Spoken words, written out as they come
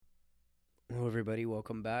Hello, everybody.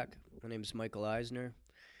 Welcome back. My name is Michael Eisner.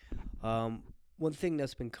 Um, One thing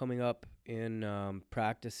that's been coming up in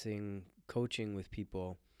practicing coaching with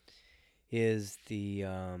people is the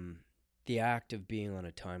act of being on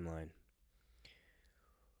a timeline.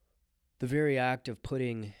 The very act of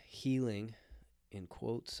putting healing in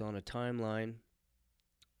quotes on a timeline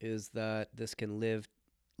is that this can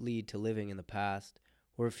lead to living in the past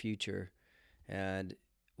or future, and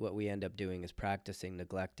what we end up doing is practicing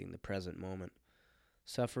neglecting the present moment.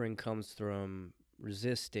 Suffering comes from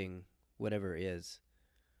resisting whatever is.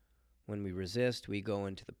 When we resist, we go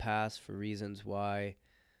into the past for reasons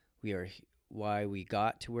we are why we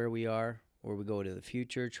got to where we are, or we go to the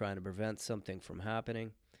future trying to prevent something from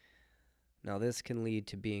happening. Now this can lead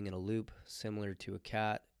to being in a loop similar to a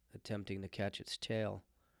cat attempting to catch its tail.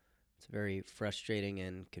 It's a very frustrating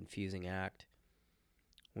and confusing act.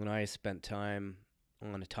 When I spent time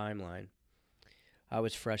on a timeline, I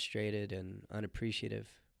was frustrated and unappreciative.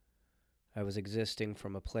 I was existing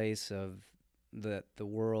from a place of that the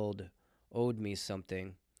world owed me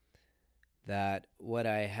something, that what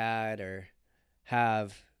I had or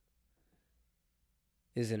have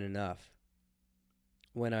isn't enough.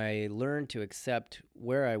 When I learned to accept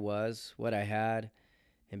where I was, what I had,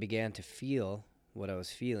 and began to feel what I was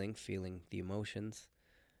feeling the emotions,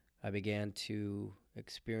 I began to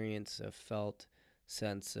experience a felt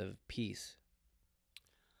sense of peace.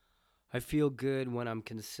 I feel good when I'm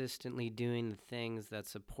consistently doing the things that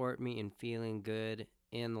support me in feeling good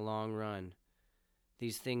in the long run.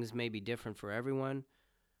 These things may be different for everyone.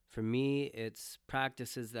 For me, it's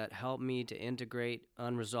practices that help me to integrate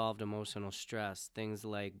unresolved emotional stress. Things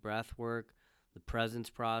like breath work, the presence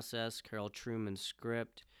process, Carol Trueman's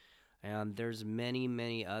script, and there's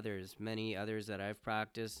many others that I've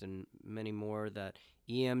practiced, and many more that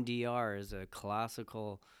EMDR is a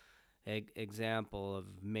classical example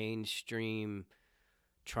of mainstream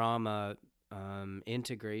trauma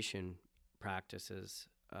integration practices.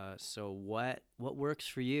 So what works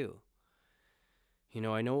for you?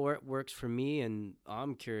 I know what works for me, and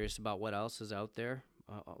I'm curious about what else is out there.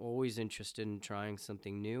 Always interested in trying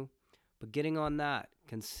something new, but getting on that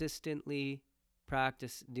consistently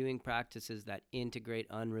doing practices that integrate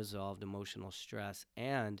unresolved emotional stress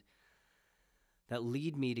and that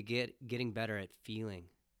lead me to getting better at feeling,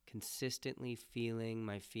 consistently feeling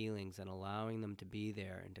my feelings and allowing them to be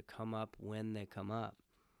there and to come up when they come up.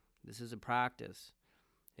 This is a practice.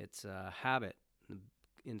 It's a habit.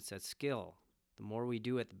 It's a skill. The more we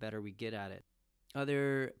do it, the better we get at it.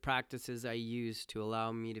 Other practices I use to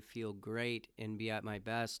allow me to feel great and be at my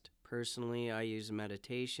best. Personally, I use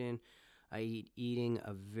meditation. Eating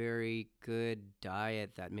a very good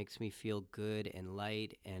diet that makes me feel good and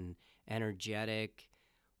light and energetic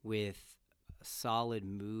with a solid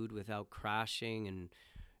mood without crashing and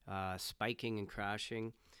spiking and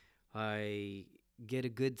crashing. I get a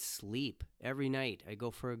good sleep every night. I go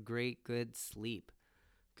for a great good sleep.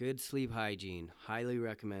 Good sleep hygiene, highly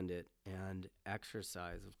recommend it. And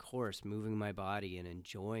exercise, of course, moving my body and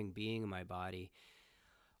enjoying being in my body.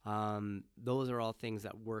 Those are all things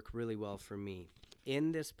that work really well for me.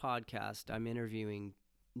 In this podcast, I'm interviewing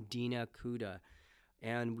Dina Kuda,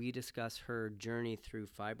 and we discuss her journey through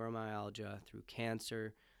fibromyalgia, through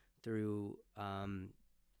cancer, through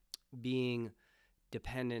being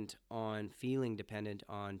feeling dependent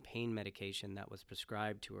on pain medication that was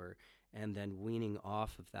prescribed to her, and then weaning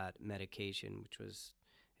off of that medication,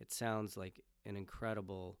 it sounds like an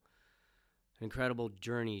incredible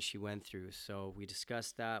journey she went through. So we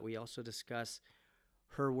discussed that. We also discuss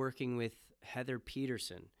her working with Heather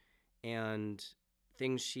Peterson and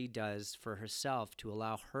things she does for herself to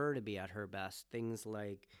allow her to be at her best. Things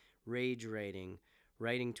like rage rating,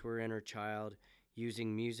 writing to her inner child,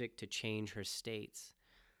 using music to change her states.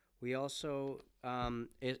 We also,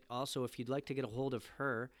 if you'd like to get a hold of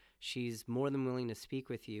her, she's more than willing to speak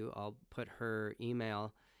with you. I'll put her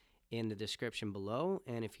email in the description below.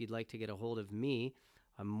 And if you'd like to get a hold of me,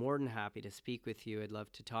 I'm more than happy to speak with you. I'd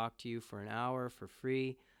love to talk to you for an hour for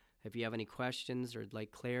free. If you have any questions or would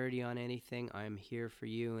like clarity on anything, I'm here for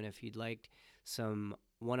you. And if you'd like some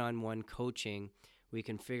one-on-one coaching, we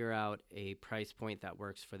can figure out a price point that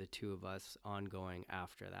works for the two of us ongoing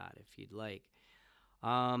after that, if you'd like.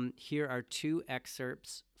 Here are two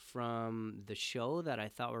excerpts from the show that I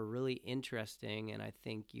thought were really interesting, and I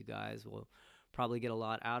think you guys will probably get a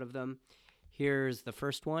lot out of them. Here's the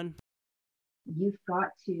first one. You've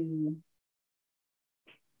got to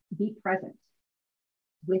be present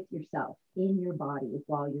with yourself in your body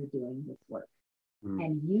while you're doing this work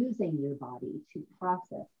and using your body to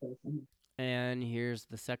process those emotions. And here's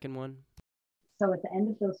the second one. So at the end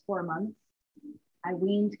of those 4 months, I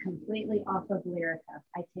weaned completely off of Lyrica.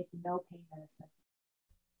 I take no pain medicine.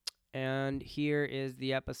 And here is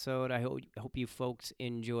the episode. I hope you folks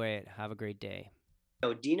enjoy it. Have a great day.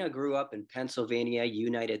 So Dina grew up in Pennsylvania,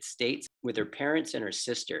 United States, with her parents and her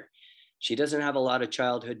sister. She doesn't have a lot of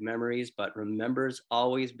childhood memories, but remembers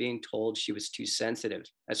always being told she was too sensitive,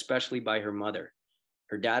 especially by her mother.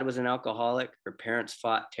 Her dad was an alcoholic. Her parents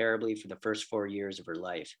fought terribly for the first 4 years of her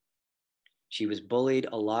life. She was bullied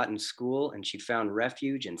a lot in school, and she found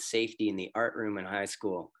refuge and safety in the art room in high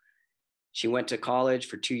school. She went to college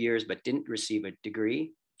for 2 years, but didn't receive a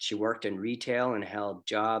degree. She worked in retail and held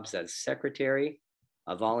jobs as secretary,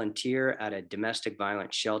 a volunteer at a domestic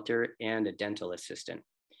violence shelter, and a dental assistant.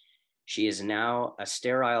 She is now a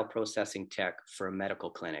sterile processing tech for a medical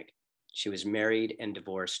clinic. She was married and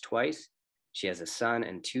divorced twice. She has a son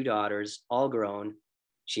and 2 daughters, all grown.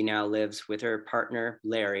 She now lives with her partner,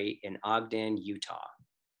 Larry, in Ogden, Utah.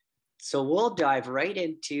 So we'll dive right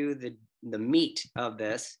into the meat of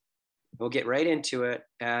this. We'll get right into it.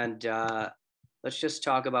 And let's just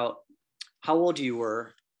talk about how old you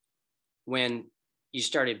were when you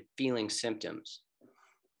started feeling symptoms.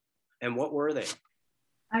 And what were they?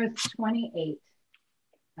 I was 28,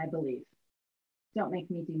 I believe. Don't make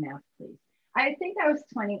me do math, please. I think I was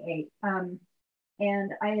 28.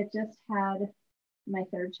 And I had just had my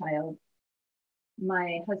 3rd child.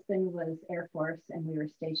 My husband was Air Force, and we were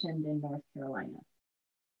stationed in North Carolina.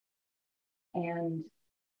 And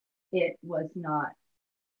it was not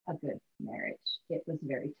a good marriage. It was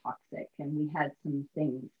very toxic. And we had some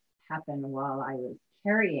things happen while I was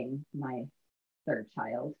carrying my 3rd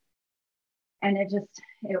child. And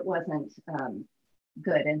it wasn't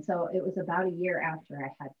good. And so it was about a year after I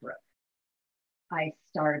had Brooke, I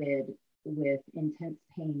started with intense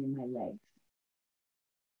pain in my legs.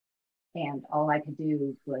 And all I could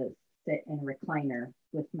do was sit in a recliner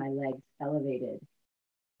with my legs elevated.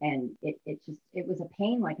 And it was a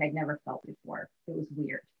pain like I'd never felt before. It was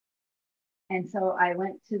weird. And so I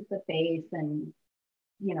went to the base and,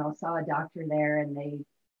 saw a doctor there, and they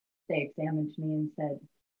examined me and said,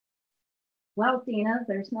 well, Dina,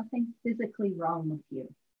 there's nothing physically wrong with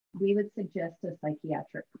you. We would suggest a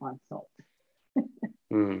psychiatric consult.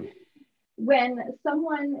 When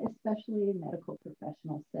someone, especially a medical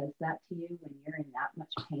professional, says that to you when you're in that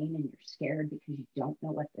much pain and you're scared because you don't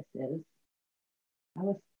know what this is, that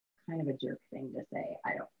was kind of a jerk thing to say.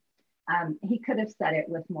 He could have said it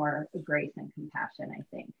with more grace and compassion, I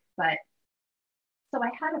think. But so I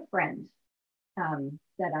had a friend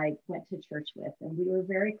that I went to church with, and we were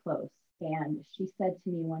very close. And she said to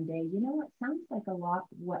me one day, it sounds like a lot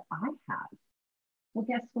what I have. Well,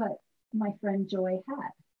 guess what my friend Joy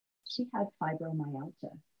had? She had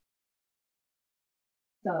fibromyalgia.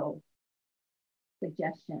 So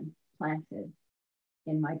suggestion planted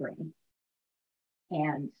in my brain.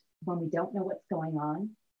 And when we don't know what's going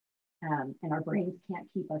on, and our brains can't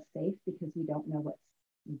keep us safe because we don't know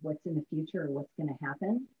what's in the future or what's going to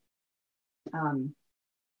happen.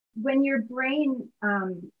 When your brain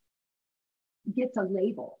gets a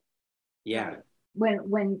label, yeah,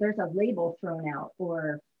 when there's a label thrown out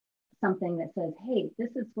or something that says, hey, this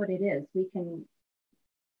is what it is, we can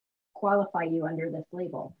qualify you under this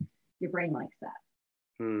label, your brain likes that.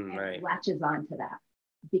 And right. it latches onto that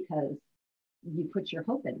because you put your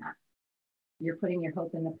hope in that. You're putting your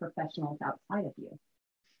hope in the professionals outside of you.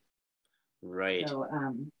 Right. So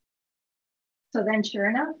then sure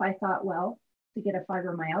enough, I thought, well, to get a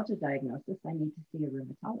fibromyalgia diagnosis, I need to see a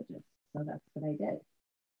rheumatologist. So that's what I did.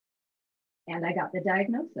 And I got the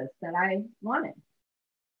diagnosis that I wanted.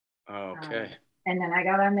 Okay. And then I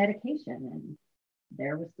got on medication, and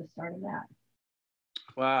there was the start of that.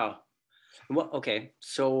 Wow. Well, okay.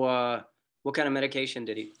 So what kind of medication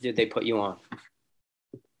did they put you on?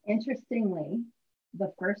 Interestingly,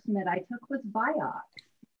 the first med I took was Vioxx.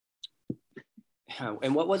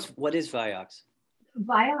 And what is Vioxx?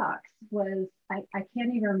 Vioxx was, I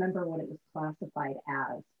can't even remember what it was classified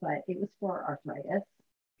as, but it was for arthritis.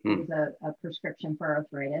 It was a prescription for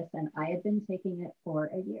arthritis, and I had been taking it for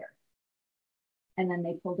a year. And then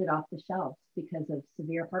they pulled it off the shelves because of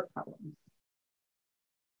severe heart problems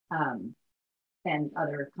and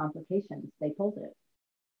other complications. They pulled it.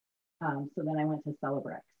 So then I went to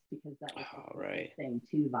Celebrex because that was the thing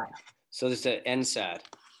to Vioxx. So this is an NSAID,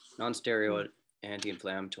 non-steroid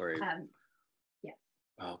anti-inflammatory. Yes.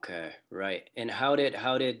 Okay, right. And how did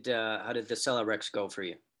the Celebrex go for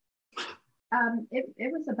you?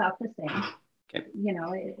 It was about the same. Okay.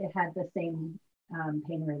 It had the same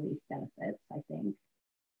pain relief benefits, I think.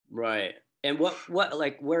 Right. And what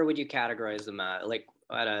like where would you categorize them at? Like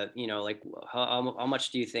at a like how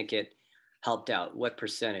much do you think it helped out? What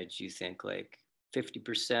percentage do you think? Like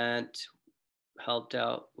 50% helped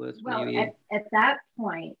out with Well, maybe? at that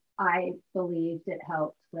point, I believed it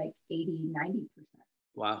helped like 80-90%.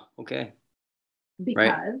 Wow. Okay.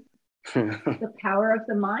 Right. Because the power of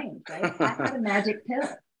the mind, right? I had a magic pill.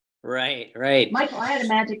 Right. Right. Michael, I had a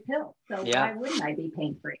magic pill. So Yeah. why wouldn't I be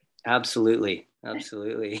pain-free? Absolutely.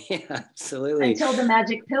 Absolutely. Absolutely. Until the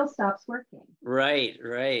magic pill stops working. Right.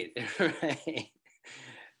 Right. Right.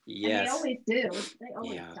 Yes. And they always do. They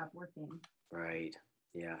always stop working. Right.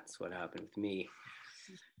 Yeah. That's what happened with me.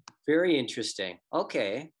 Very interesting.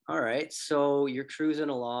 Okay. All right. So you're cruising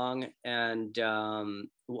along, and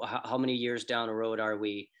how many years down the road are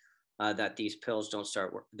we that these pills don't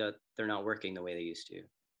start that they're not working the way they used to?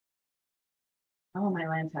 Oh, my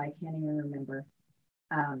Lanta, I can't even remember.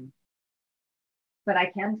 But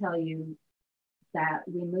I can tell you that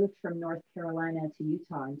we moved from North Carolina to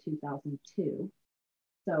Utah in 2002.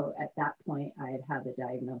 So at that point, I had had the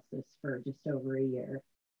diagnosis for just over a year.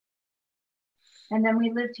 And then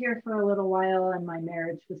we lived here for a little while, and my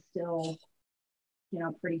marriage was still,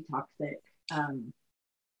 pretty toxic.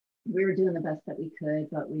 We were doing the best that we could,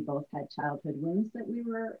 but we both had childhood wounds that we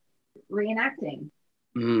were reenacting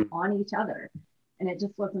on each other. And it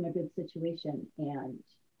just wasn't a good situation. And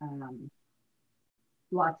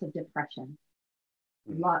lots of depression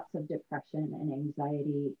and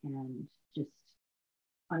anxiety and just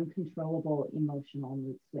uncontrollable emotional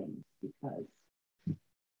mood swings because,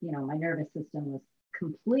 my nervous system was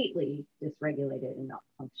completely dysregulated and not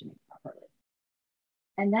functioning properly.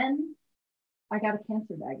 And then I got a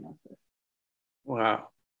cancer diagnosis. Wow.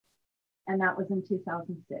 And that was in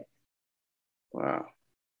 2006. Wow.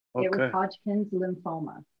 Okay. It was Hodgkin's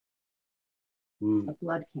lymphoma, a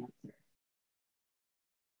blood cancer.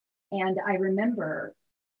 And I remember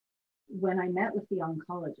when I met with the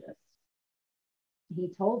oncologist, he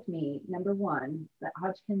told me, number one, that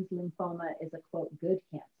Hodgkin's lymphoma is a, quote, good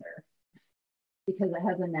cancer because it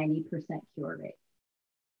has a 90% cure rate.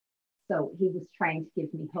 So he was trying to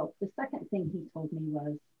give me hope. The second thing he told me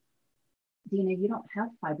was, Dina, you don't have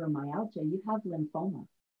fibromyalgia, you have lymphoma.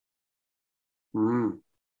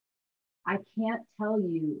 I can't tell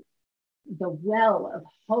you the well of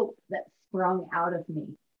hope that sprung out of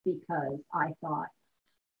me because I thought,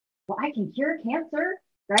 well, I can cure cancer,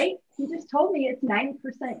 right? He just told me it's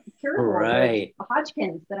 90% curable. Right.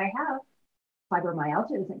 Hodgkin's that I have.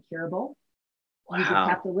 Fibromyalgia isn't curable. Wow. You just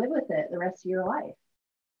have to live with it the rest of your life.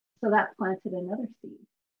 So that planted another seed.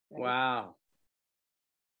 Right? Wow.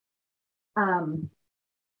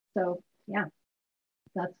 So yeah,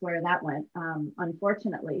 that's where that went.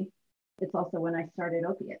 Unfortunately, it's also when I started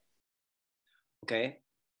opiates. Okay.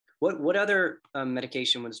 What other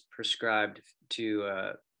medication was prescribed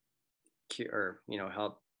to cure,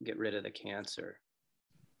 help get rid of the cancer?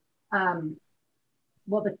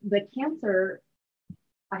 Well, the cancer,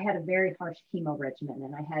 I had a very harsh chemo regimen,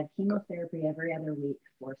 and I had chemotherapy every other week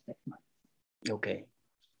for 6 months. Okay.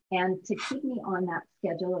 And to keep me on that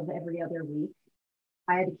schedule of every other week,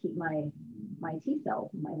 I had to keep my T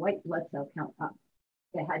cell, my white blood cell count up.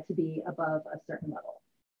 It had to be above a certain level.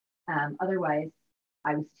 Otherwise,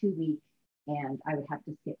 I was too weak, and I would have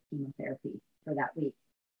to skip chemotherapy for that week.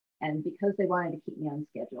 And because they wanted to keep me on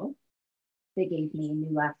schedule, they gave me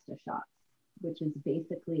Neulasta shots, which is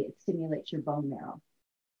basically, it stimulates your bone marrow.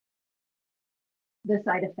 The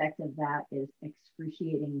side effect of that is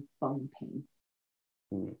excruciating bone pain.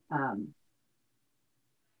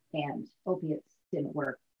 And opiates didn't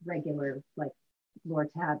work. Regular, like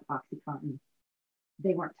Lortab, Oxycontin,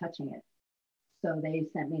 they weren't touching it. So they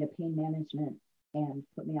sent me to pain management and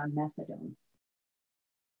put me on methadone.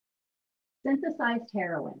 Synthesized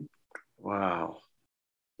heroin. Wow.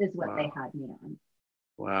 Is what they had me on.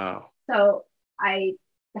 Wow. So I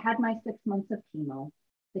had my 6 months of chemo.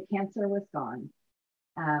 The cancer was gone.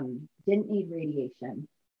 Didn't need radiation.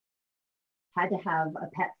 Had to have a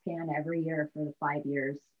PET scan every year for the 5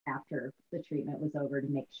 years after the treatment was over to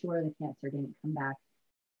make sure the cancer didn't come back.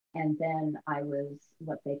 And then I was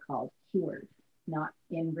what they called cured, not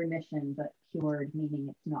in remission, but cured, meaning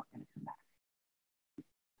it's not going to come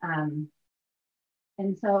back.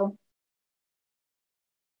 And so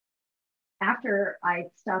after I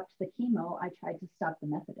stopped the chemo, I tried to stop the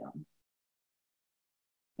methadone.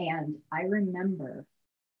 And I remember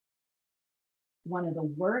one of the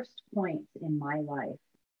worst points in my life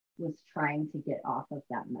was trying to get off of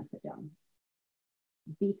that methadone.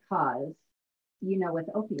 Because, with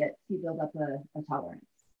opiates, you build up a tolerance,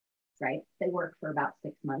 right? They work for about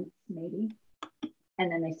 6 months, maybe.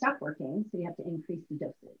 And then they stop working, so you have to increase the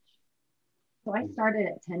dosage. So I started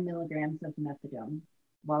at 10 milligrams of methadone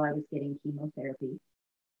while I was getting chemotherapy.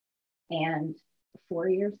 And 4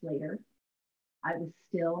 years later, I was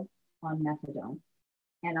still on methadone,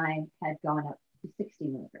 and I had gone up to 60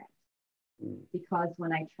 milligrams. Because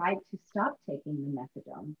when I tried to stop taking the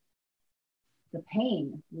methadone, the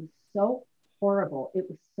pain was so horrible. It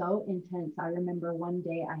was so intense. I remember one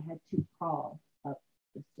day I had to crawl up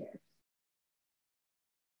the stairs.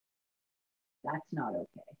 That's not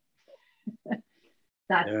okay.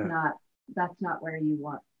 That's not where you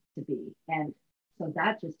want to be. And so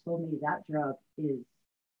that just told me that drug is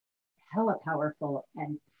hella powerful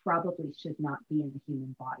and probably should not be in the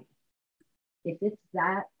human body. If it's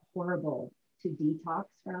that horrible to detox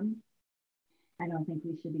from, I don't think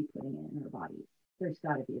we should be putting it in our bodies. There's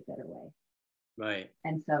got to be a better way. Right.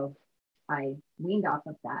 And so I weaned off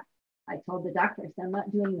of that. I told the doctor, I said, I'm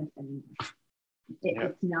not doing this anymore.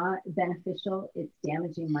 It's not beneficial. It's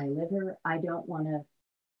damaging my liver. I don't want to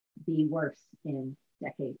be worse in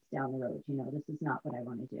decades down the road. You know, this is not what I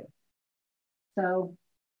want to do. So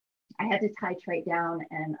I had to titrate down,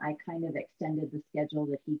 and I kind of extended the schedule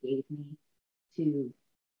that he gave me to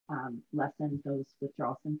lessen those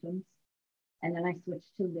withdrawal symptoms. And then I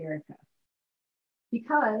switched to Lyrica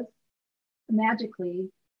because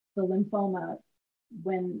magically the lymphoma,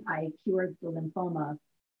 when I cured the lymphoma,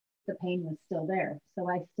 the pain was still there. So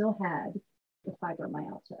I still had the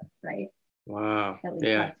fibromyalgia, right? Wow. At least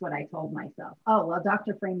that's what I told myself. Oh, well,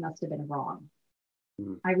 Dr. Frame must have been wrong.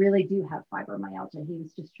 I really do have fibromyalgia. He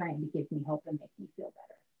was just trying to give me hope and make me feel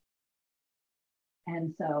better.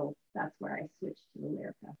 And so that's where I switched to the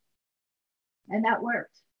Lyrica. And that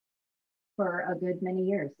worked for a good many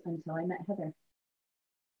years until I met Heather.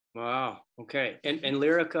 Wow. Okay. And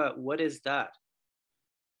Lyrica, what is that?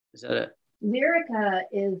 Is that it? Lyrica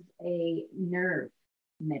is a nerve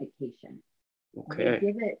medication. Okay. They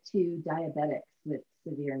give it to diabetics with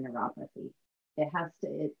severe neuropathy.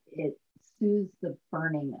 It soothes the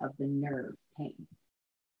burning of the nerve pain.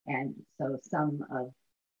 And so some of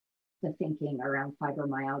the thinking around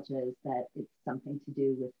fibromyalgia is that it's something to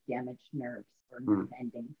do with damaged nerves or nerve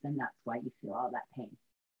endings, and that's why you feel all that pain.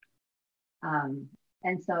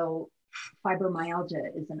 And so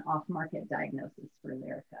fibromyalgia is an off-market diagnosis for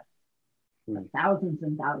Lyrica. But thousands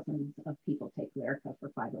and thousands of people take Lyrica for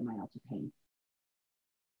fibromyalgia pain.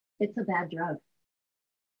 It's a bad drug.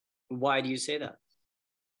 Why do you say that?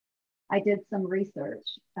 I did some research,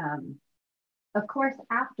 of course,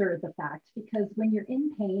 after the fact, because when you're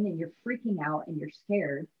in pain and you're freaking out and you're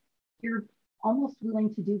scared, you're almost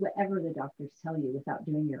willing to do whatever the doctors tell you without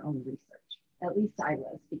doing your own research. At least I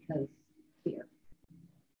was, because fear.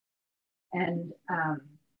 And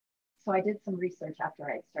so I did some research after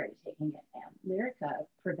I had started taking it, and Lyrica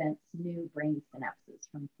prevents new brain synapses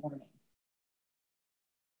from forming.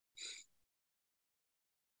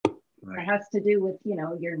 Right. It has to do with, you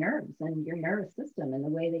know, your nerves and your nervous system and the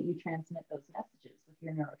way that you transmit those messages with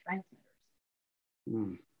your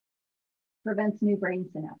neurotransmitters. Prevents new brain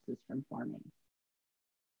synapses from forming.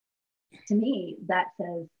 To me, that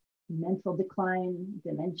says mental decline,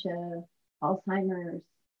 dementia, Alzheimer's.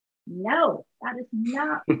 No, that is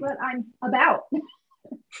not what I'm about.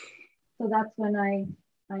 So that's when I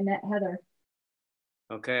met Heather.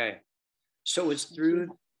 Okay. So it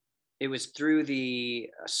was through the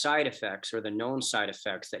side effects or the known side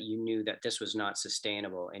effects that you knew that this was not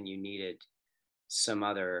sustainable and you needed some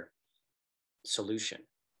other solution.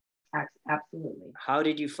 Absolutely. How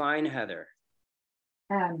did you find Heather?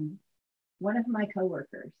 One of my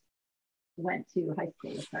coworkers went to high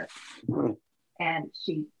school with her, and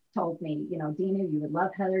she told me, you know, Dina, you would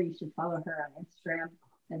love Heather. You should follow her on Instagram.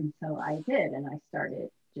 And so I did, and I started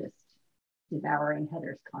just devouring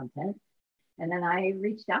Heather's content. And then I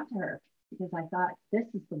reached out to her because I thought, this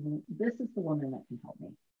is the woman that can help me.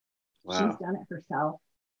 Wow. She's done it herself.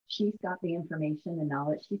 She's got the information, the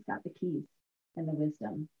knowledge. She's got the keys and the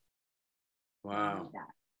wisdom. Wow.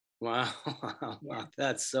 Wow. Yeah.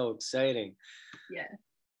 That's so exciting. Yeah.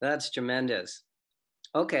 That's tremendous.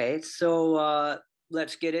 Okay. So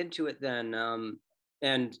let's get into it then.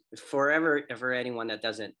 And for anyone that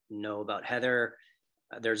doesn't know about Heather,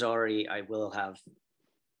 I will have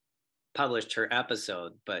published her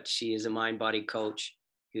episode, but she is a mind-body coach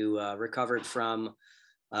who recovered from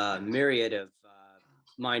a myriad of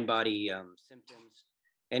mind-body symptoms.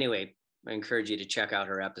 Anyway, I encourage you to check out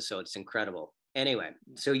her episode. It's incredible. Anyway,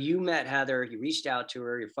 so you met Heather, you reached out to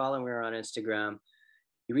her, you're following her on Instagram.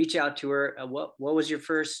 You reach out to her. What was your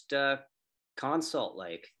first consult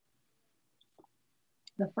like?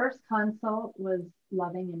 The first consult was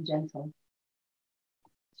loving and gentle.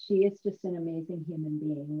 She is just an amazing human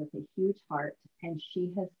being with a huge heart, and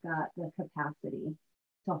she has got the capacity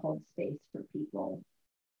to hold space for people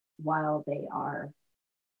while they are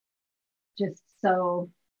just so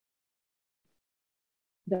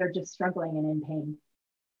they're just struggling and in pain.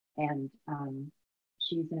 And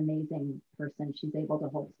she's an amazing person. She's able to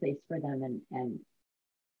hold space for them and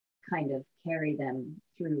kind of carry them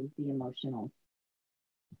through the emotional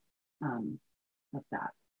of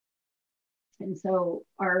that. And so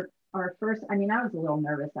our first, I mean, I was a little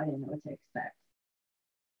nervous. I didn't know what to expect.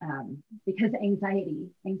 Because anxiety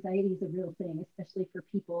is a real thing, especially for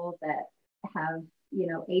people that have, you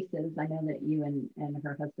know, ACEs. I know that you and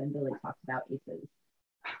her husband Billy talked about ACEs,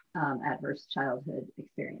 adverse childhood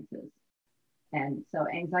experiences. And so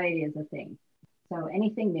anxiety is a thing. So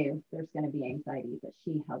anything new, there's going to be anxiety, but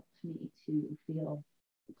she helped me to feel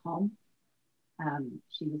calm.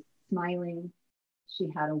 She was smiling. She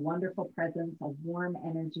had a wonderful presence, a warm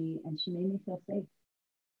energy, and she made me feel safe.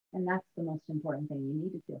 And that's the most important thing. You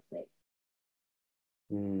need to feel safe.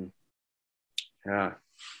 Yeah,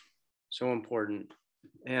 so important.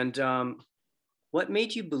 And what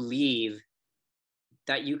made you believe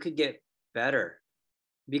that you could get better?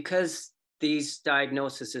 Because these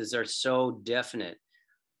diagnoses are so definite.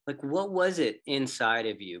 Like, what was it inside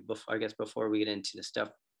of you before we get into the stuff,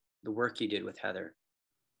 the work you did with Heather?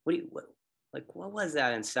 What was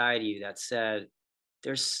that inside you that said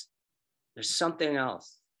there's something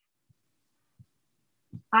else?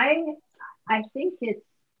 I think it's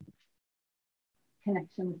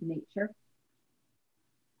connection with nature.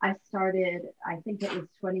 I think it was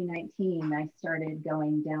 2019, I started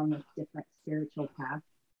going down this different spiritual path.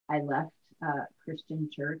 I left Christian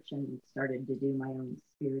church and started to do my own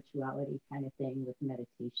spirituality kind of thing with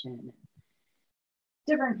meditation and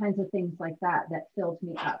different kinds of things like that filled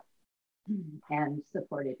me up and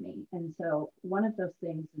supported me. And so one of those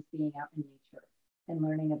things is being out in nature and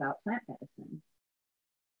learning about plant medicine.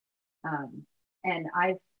 And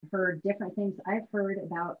I've heard different things. I've heard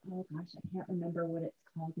about, oh gosh, I can't remember what it's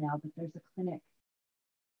called now, but there's a clinic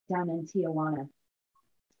down in Tijuana.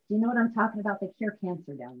 Do you know what I'm talking about? They cure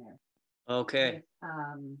cancer down there. Okay.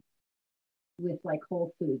 With like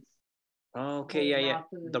whole foods. Okay, yeah.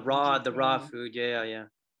 The raw food. Yeah.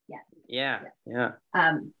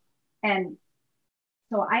 And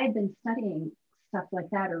so I had been studying stuff like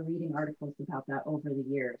that or reading articles about that over the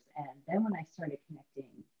years. And then when I started connecting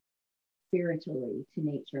spiritually to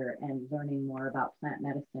nature and learning more about plant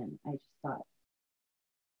medicine, I just thought,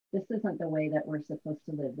 this isn't the way that we're supposed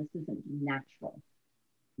to live. This isn't natural.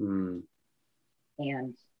 And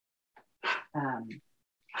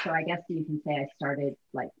so I guess you can say I started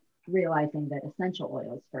like realizing that essential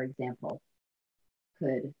oils, for example,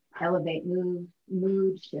 could elevate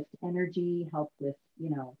mood, shift energy, help with, you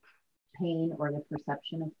know, pain or the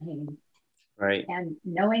perception of pain. Right. And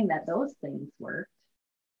knowing that those things worked,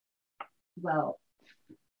 well,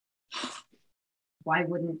 why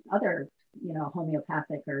wouldn't other, you know,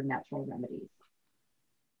 homeopathic or natural remedies?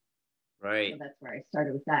 Right. So that's where I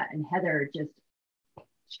started with that. And Heather she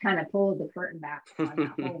kind of pulled the curtain back on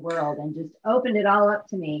that whole world and just opened it all up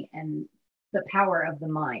to me, and the power of the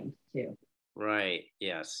mind too. Right.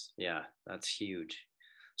 Yes. Yeah. That's huge.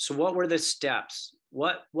 So what were the steps?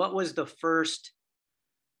 What was the first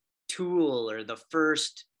tool or the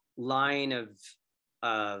first line of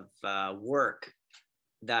work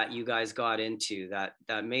that you guys got into that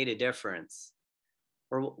made a difference?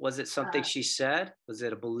 Or was it something she said? Was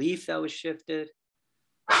it a belief that was shifted?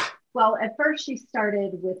 Well, at first she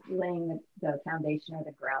started with laying the foundation or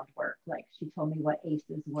the groundwork. Like she told me what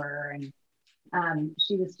ACEs were, and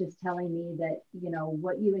she was just telling me that, you know,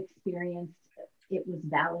 what you experienced, it was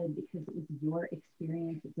valid because it was your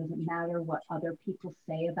experience. It doesn't matter what other people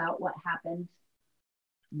say about what happened.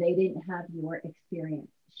 They didn't have your experience.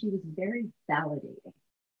 She was very validating,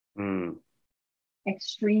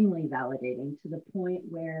 extremely validating, to the point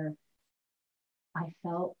where I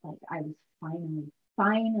felt like I was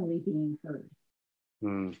finally being heard.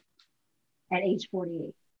 At age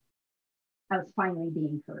 48, I was finally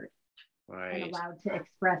being heard. Right. And allowed to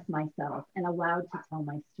express myself and allowed to tell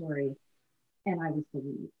my story, and I was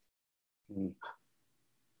believed.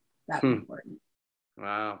 That's important.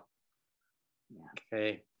 Wow. Yeah.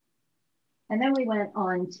 Okay. And then we went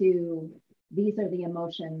on to, these are the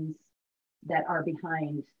emotions that are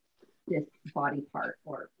behind this body part,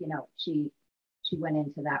 or, you know, she went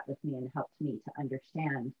into that with me and helped me to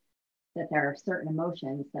understand that there are certain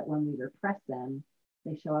emotions that when we repress them,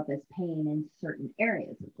 they show up as pain in certain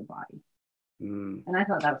areas of the body. And I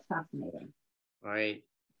thought that was fascinating. Right.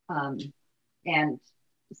 And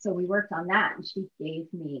so we worked on that, and she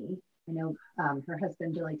gave me, I know her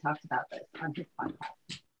husband Billy talked about this on his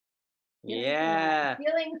podcast. Yeah.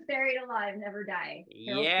 Feelings Buried Alive Never Die.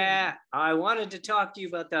 Yeah. I wanted to talk to you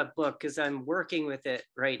about that book because I'm working with it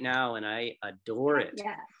right now and I adore it.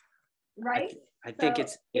 Yeah. right? I think So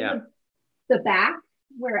it's, yeah. The back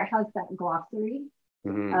where it has that glossary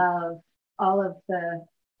of all of the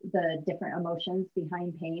different emotions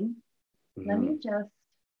behind pain. Let me just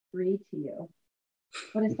read to you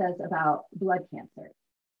what it says about blood cancer.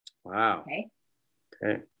 Wow. Okay.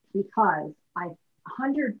 Because I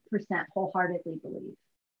 100% wholeheartedly believe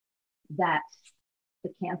that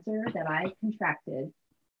the cancer that I contracted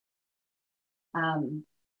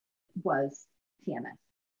was TMS.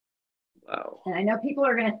 Wow. And I know people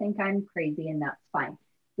are going to think I'm crazy, and that's fine.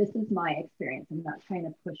 This is my experience. I'm not trying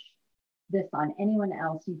to push this on anyone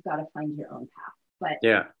else. You've got to find your own path. But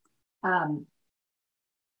yeah,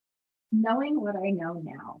 knowing what I know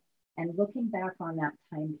now and looking back on that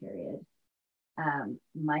time period,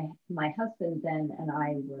 my husband then and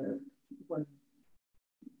I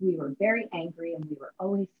we were very angry, and we were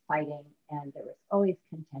always fighting, and there was always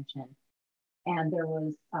contention. And there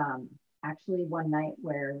was actually one night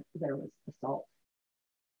where there was assault.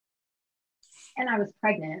 And I was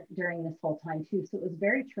pregnant during this whole time too, so it was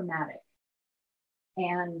very traumatic.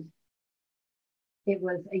 And it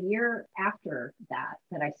was a year after that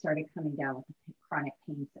I started coming down with the chronic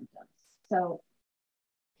pain symptoms. So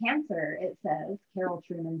cancer, it says, Carol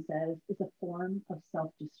Trueman says, is a form of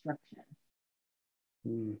self-destruction.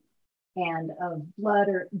 And of blood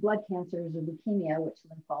cancers or leukemia, which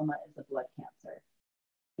lymphoma is a blood cancer,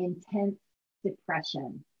 intense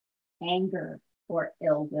depression, anger, or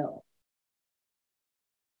ill will.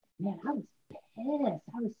 Man, I was pissed.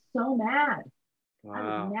 I was so mad. Wow. I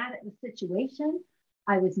was mad at the situation.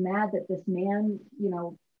 I was mad that this man,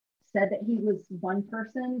 said that he was one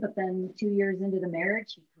person, but then 2 years into the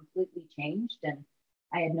marriage, he completely changed, and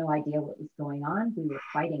I had no idea what was going on. We were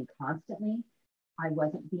fighting constantly. I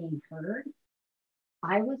wasn't being heard.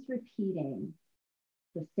 I was repeating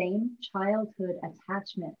the same childhood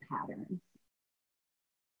attachment patterns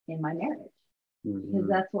in my marriage, because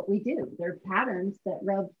that's what we do. They're patterns that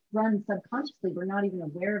run subconsciously. We're not even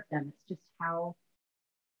aware of them. It's just how,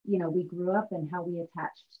 we grew up and how we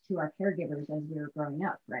attached to our caregivers as we were growing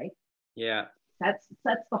up, right? Yeah. That's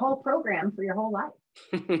the whole program for your whole life.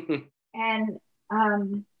 And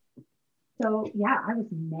so, yeah, I was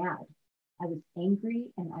mad. I was angry,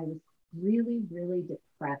 and I was really, really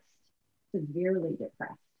depressed, severely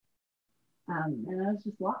depressed. And I was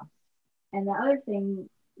just lost. And the other thing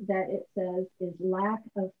that it says is lack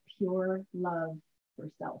of pure love for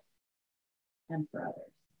self and for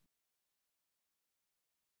others.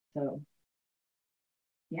 So,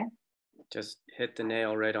 yeah. Just hit the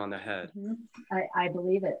nail right on the head. I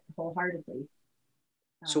believe it wholeheartedly.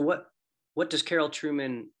 So what does Carol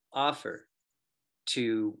Trueman offer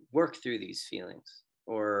to work through these feelings?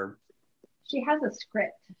 Or she has a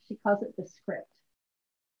script. She calls it the script.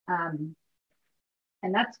 And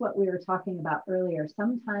that's what we were talking about earlier.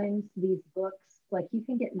 Sometimes these books, like, you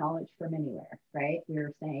can get knowledge from anywhere, right? We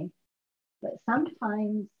were saying, but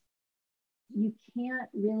sometimes you can't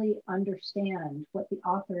really understand what the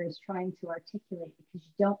author is trying to articulate because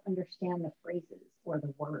you don't understand the phrases or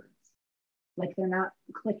the words. Like, they're not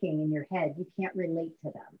clicking in your head. You can't relate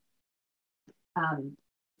to them.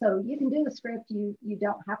 So you can do the script. You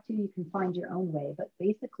don't have to. You can find your own way. But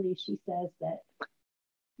basically, she says that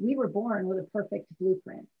we were born with a perfect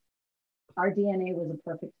blueprint. Our DNA was a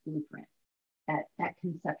perfect blueprint at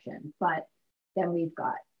conception. But then we've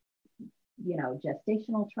got,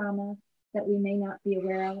 gestational trauma that we may not be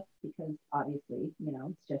aware of because obviously,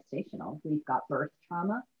 it's gestational. We've got birth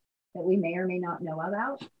trauma that we may or may not know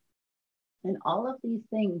about. And all of these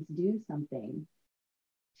things do something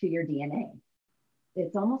to your DNA.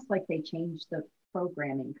 It's almost like they change the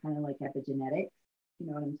programming, kind of like epigenetics. You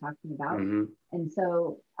know what I'm talking about? And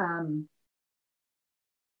so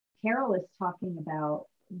Carol is talking about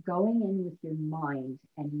going in with your mind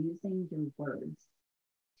and using your words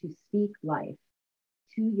to speak life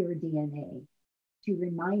to your DNA, to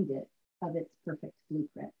remind it of its perfect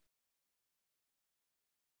blueprint,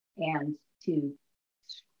 and to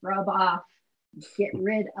scrub off, get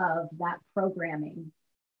rid of that programming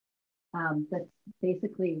that's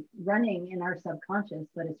basically running in our subconscious,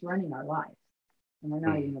 but it's running our lives, and we're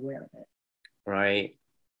not even aware of it. Right.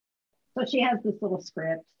 So she has this little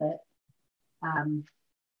script that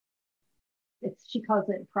she calls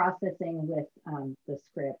it processing with the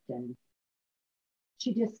script, and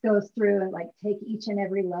she just goes through and take each and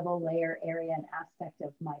every level, layer, area, and aspect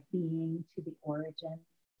of my being to the origin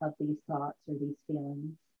of these thoughts or these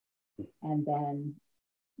feelings. And then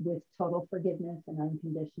with total forgiveness and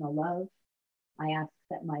unconditional love, I ask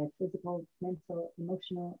that my physical, mental,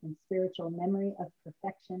 emotional, and spiritual memory of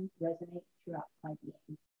perfection resonate throughout my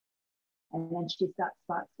being. And then she's got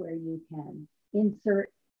spots where you can insert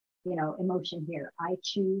emotion here. I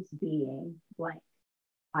choose being blank.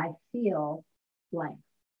 I feel blank.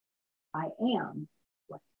 I am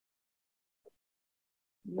blank.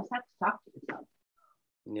 You just have to talk to yourself.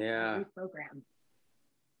 Yeah. Reprogram.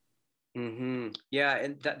 Yeah,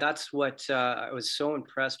 and that's what I was so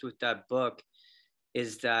impressed with that book,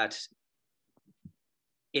 is that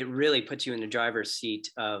it really puts you in the driver's seat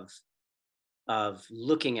of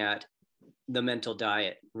looking at the mental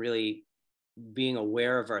diet, really being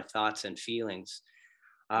aware of our thoughts and feelings.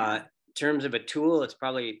 In terms of a tool, it's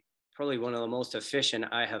probably one of the most efficient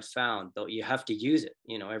I have found, though you have to use it,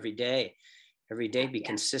 every day, be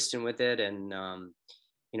consistent with it. And,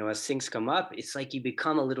 as things come up, it's like you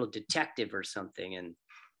become a little detective or something. And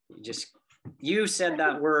you said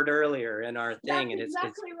that word earlier in our thing. That's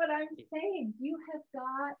exactly what I'm saying. You have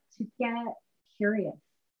got to get curious.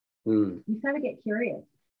 You've got to get curious.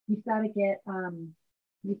 You've got to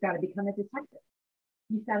become a detective.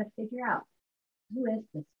 You've got to figure out, who is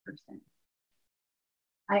this person?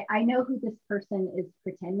 I know who this person is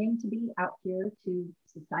pretending to be out here to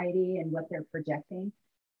society and what they're projecting,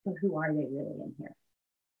 but who are they really in here?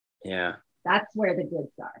 Yeah. That's where the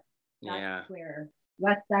goods are. That's where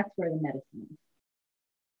the medicine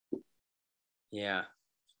is. Yeah,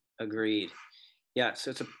 agreed. Yeah,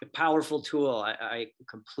 so it's a powerful tool. I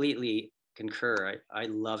completely concur. I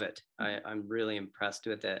love it. I'm really impressed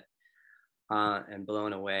with it, and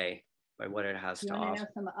blown away by what it has to offer. You want to know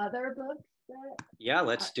some other books? Yeah,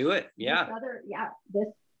 let's do it. Yeah.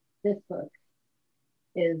 This book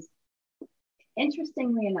is,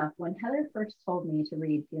 interestingly enough, when Heather first told me to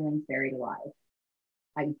read Feelings Buried Alive,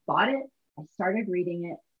 I bought it, I started reading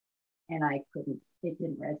it, and it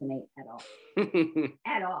didn't resonate at all.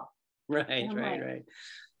 At all. Right.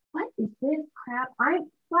 What is this crap?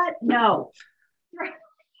 No.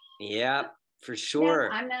 Yeah, for sure.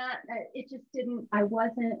 No, I'm not, it just didn't, I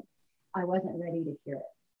wasn't ready to hear it.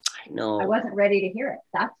 I know. I wasn't ready to hear it.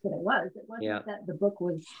 That's what it was. It wasn't that the book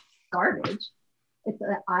was garbage. It's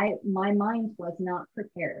that my mind was not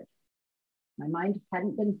prepared. My mind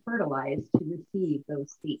hadn't been fertilized to receive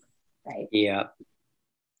those seeds, right? Yeah.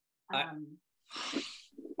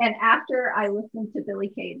 And after I listened to Billy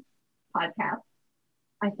Cade's podcast,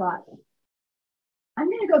 I thought, I'm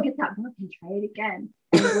going to go get that book and try it again.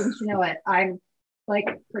 And wouldn't you know it, I'm like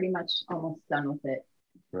pretty much almost done with it.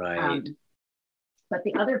 Right. But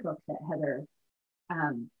the other book that Heather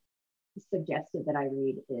suggested that I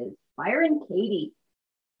read is Byron Katie,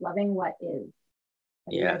 Loving What Is.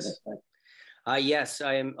 Have you read this book? Yes,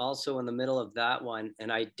 I am also in the middle of that one, and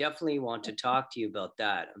I definitely want to talk to you about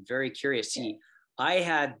that. I'm very curious. See, I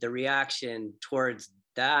had the reaction towards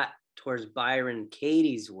Byron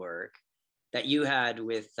Katie's work that you had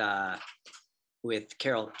with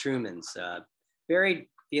Carol Trueman's. Very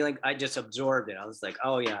feeling, I just absorbed it. I was like,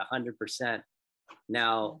 oh yeah, 100%.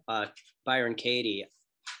 Now, Byron Katie,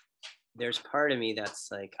 there's part of me that's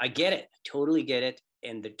like, I get it, totally get it.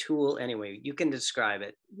 And the tool, anyway, you can describe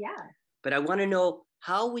it. Yeah. But I want to know,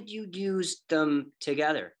 how would you use them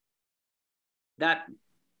together? This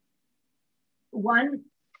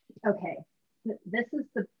is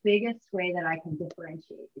the biggest way that I can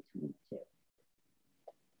differentiate between the two.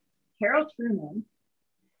 Carol Trueman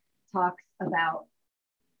talks about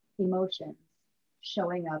emotions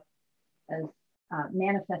showing up as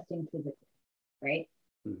manifesting physically, right?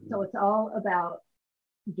 Mm-hmm. So it's all about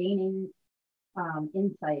gaining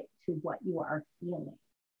insight to what you are feeling.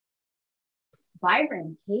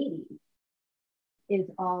 Byron Katie is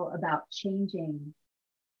all about changing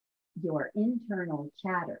your internal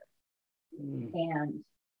chatter and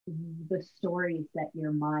the stories that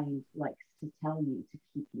your mind likes to tell you to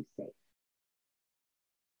keep you safe.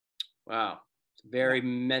 Wow. It's very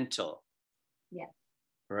mental. Yes.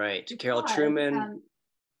 Right. Because, Carol Trueman.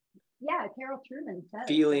 Carol Trueman says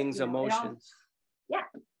feelings, emotions.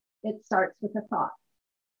 It starts with a thought.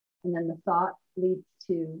 And then the thought leads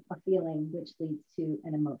to a feeling, which leads to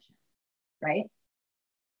an emotion, right?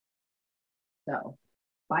 So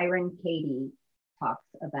Byron Katie talks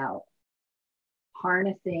about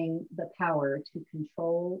harnessing the power to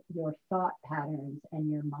control your thought patterns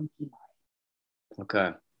and your monkey mind.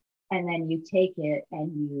 Okay. And then you take it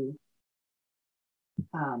and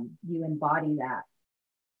you embody that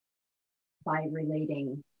by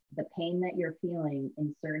relating the pain that you're feeling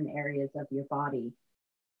in certain areas of your body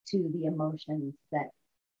to the emotions that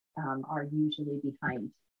are usually behind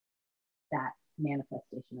that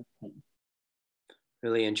manifestation of pain.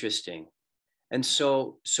 Really interesting. And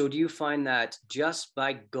so do you find that just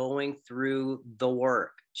by going through the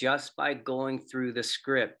work, just by going through the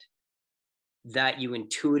script, that you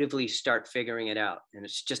intuitively start figuring it out. And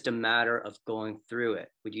it's just a matter of going through it.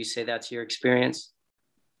 Would you say that's your experience?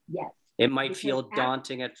 Yes. It might feel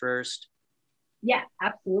daunting at first. Yeah,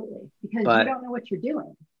 absolutely. Because you don't know what you're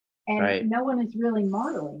doing. And no one is really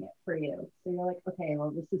modeling it for you. So you're like, okay,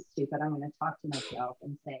 well, this is stupid. I'm going to talk to myself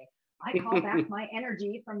and say, I call back my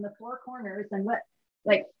energy from the four corners. And what,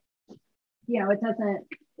 like, you know, it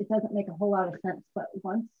doesn't make a whole lot of sense. But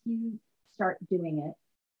once you start doing it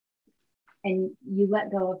and you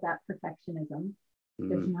let go of that perfectionism,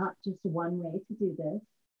 there's not just one way to do this.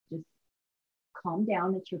 Just calm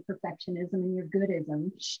down. It's your perfectionism and your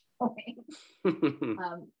goodism showing.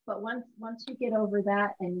 But once you get over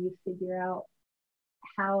that and you figure out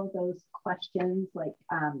how those questions, like,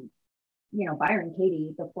 you know, Byron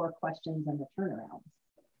Katie, the 4 questions and the turnarounds.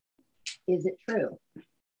 Is it true?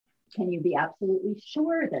 Can you be absolutely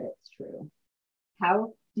sure that it's true?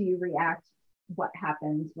 How do you react? What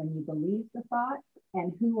happens when you believe the thought?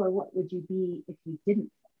 And who or what would you be if you didn't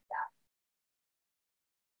think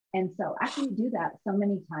that? And so after you do that so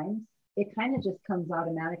many times, it kind of just comes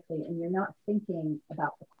automatically and you're not thinking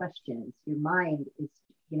about the questions. Your mind is,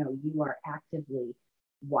 you know, you are actively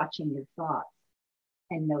watching your thoughts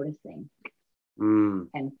and noticing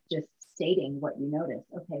and just stating what you notice.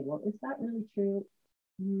 Okay, well, is that really true?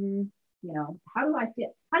 You know, how do I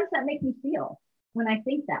feel? How does that make me feel when I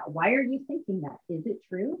think that? Why are you thinking that? Is it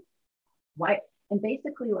true? Why? And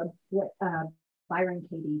basically what Byron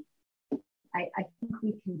Katie, I think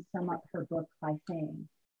we can sum up her book by saying,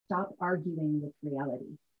 stop arguing with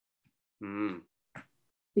reality.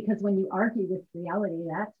 Because when you argue with reality,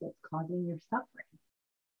 that's what's causing your suffering.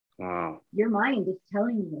 Wow. Your mind is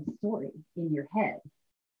telling you a story in your head.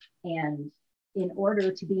 And in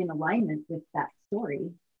order to be in alignment with that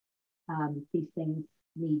story, these things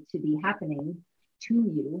need to be happening to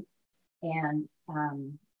you. And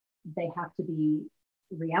they have to be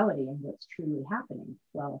reality and what's truly happening.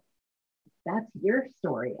 Well, that's your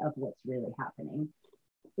story of what's really happening.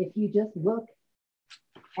 If you just look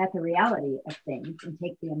at the reality of things and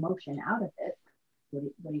take the emotion out of it,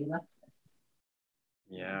 what are you left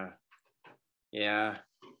with? Yeah.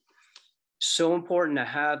 So important to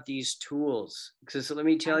have these tools, because let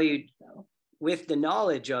me tell you, with the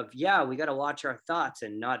knowledge of, we got to watch our thoughts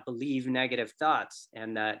and not believe negative thoughts,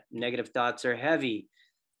 and that negative thoughts are heavy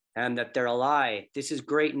and that they're a lie. This is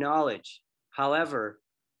great knowledge. However,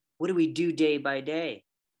 what do we do day by day?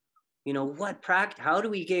 You know, how do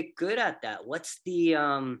we get good at that? What's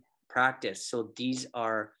the practice? So these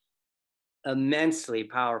are immensely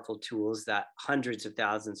powerful tools that hundreds of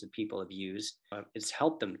thousands of people have used. It's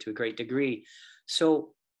helped them to a great degree.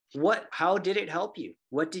 So how did it help you?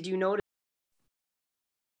 What did you notice?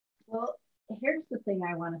 Well, here's the thing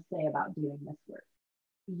I want to say about doing this work.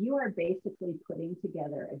 You are basically putting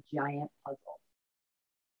together a giant puzzle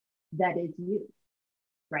that is you,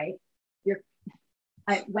 right?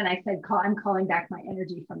 When I said I'm calling back my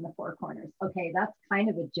energy from the 4 corners. Okay, that's kind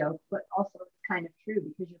of a joke, but also it's kind of true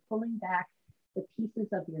because you're pulling back the pieces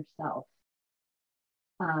of yourself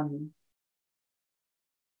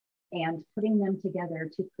and putting them together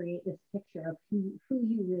to create this picture of who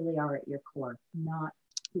you really are at your core, not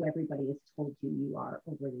who everybody has told you are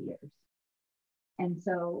over the years. And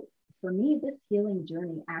so for me, this healing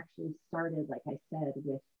journey actually started, like I said,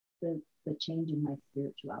 with the change in my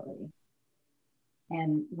spirituality.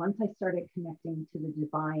 And once I started connecting to the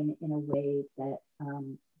divine in a way that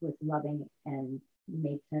was loving and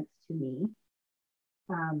made sense to me,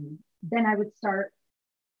 then I would start,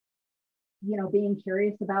 you know, being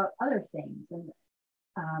curious about other things.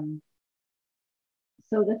 And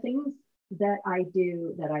so the things that I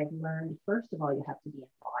do that I've learned, first of all, you have to be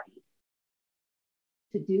embodied.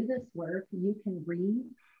 To do this work, you can read,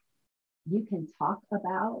 you can talk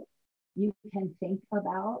about, you can think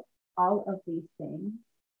about all of these things.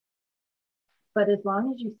 But as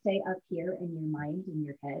long as you stay up here in your mind, in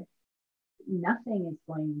your head, nothing is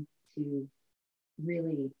going to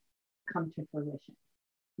really come to fruition.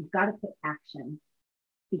 You've got to put action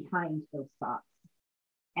behind those thoughts.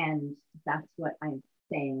 And that's what I'm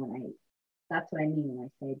saying that's what I mean when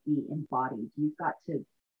I say be embodied. You've got to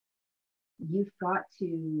be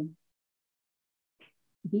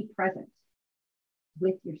present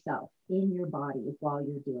with yourself in your body while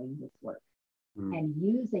you're doing this work and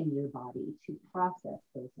using your body to process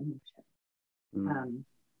those emotions.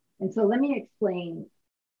 And so let me explain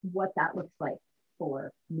what that looks like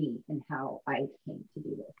for me and how I came to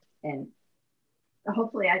do this. And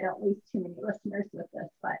hopefully I don't lose too many listeners with this,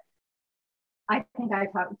 but I think I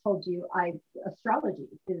told you astrology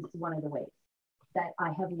is one of the ways that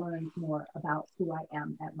I have learned more about who I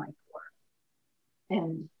am at my core.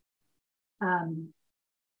 And Um,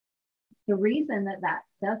 the reason that that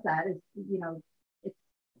does that is,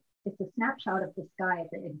 it's a snapshot of the sky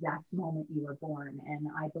at the exact moment you were born. And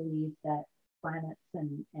I believe that planets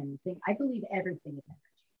and things, I believe everything is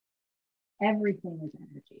energy. Everything is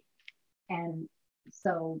energy. And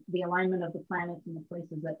so the alignment of the planets and the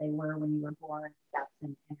places that they were when you were born, that's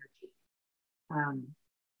an energy.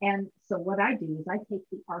 And so what I do is I take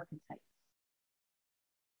the archetypes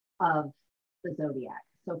of the zodiac.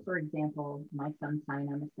 So for example, my sun sign,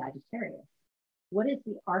 I'm a Sagittarius. What is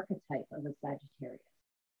the archetype of a Sagittarius?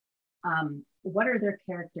 What are their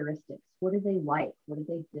characteristics? What do they like? What do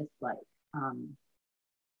they dislike?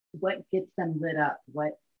 What gets them lit up?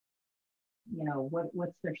 What's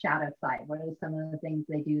their shadow side? What are some of the things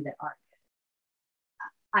they do that aren't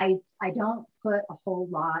good? I don't put a whole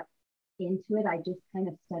lot into it. I just kind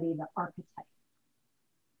of study the archetype.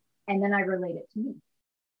 And then I relate it to me.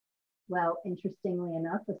 Well, interestingly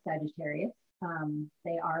enough, the Sagittarius,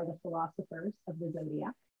 they are the philosophers of the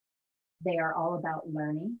zodiac. They are all about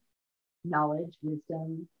learning, knowledge,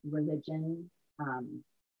 wisdom, religion,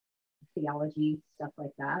 theology, stuff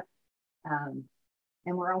like that. And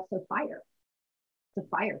we're also fire. It's a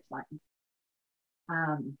fire sign.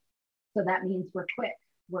 So that means we're quick,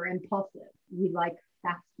 we're impulsive, we like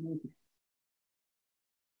fast movement.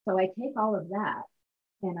 So I take all of that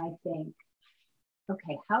and I think,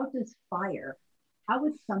 okay, how would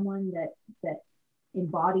someone that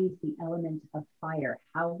embodies the element of fire,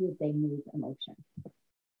 how would they move emotion?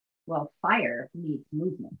 Well, fire needs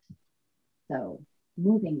movement. So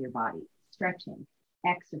moving your body, stretching,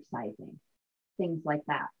 exercising, things like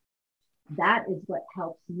that. That is what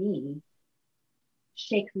helps me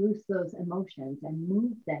shake loose those emotions and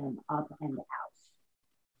move them up and out.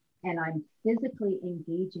 And I'm physically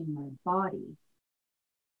engaging my body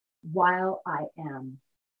while I am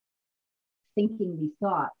thinking these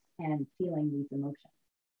thoughts and feeling these emotions.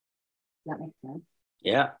 Does that make sense?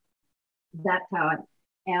 Yeah. That's how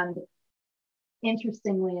and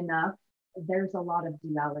interestingly enough, there's a lot of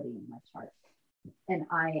duality in my chart. And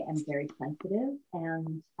I am very sensitive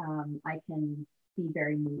and I can be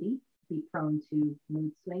very moody, be prone to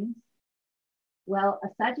mood swings. Well, a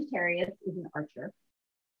Sagittarius is an archer.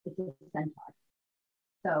 It's a centaur.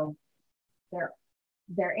 So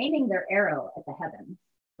they're aiming their arrow at the heavens,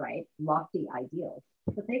 right? Lofty ideals,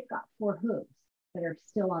 but they've got 4 hooves that are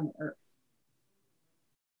still on the earth.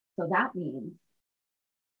 So that means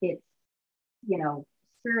it's,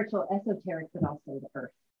 spiritual, esoteric, but also the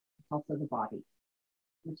earth. It's also the body,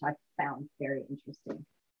 which I found very interesting.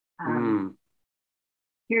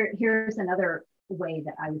 Here's another way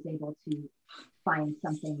that I was able to find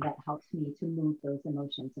something that helps me to move those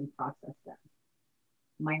emotions and process them.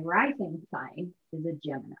 My rising sign is a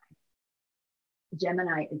Gemini.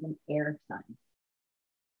 Gemini is an air sign.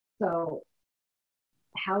 So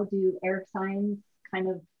how do air signs kind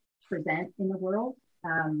of present in the world?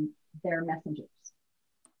 They're messengers.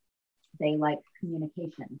 They like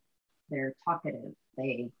communication. They're talkative.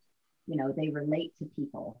 They relate to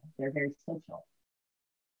people. They're very social.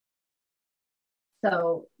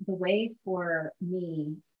 So the way for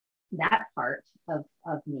me, that part of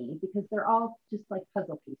me, because they're all just like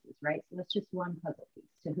puzzle pieces, right? So it's just one puzzle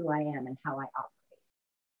piece to who I am and how I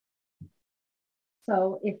operate.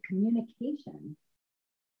 So if communication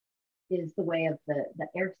is the way of the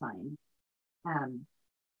air sign,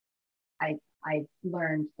 I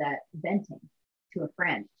learned that venting to a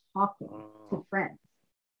friend, talking to friends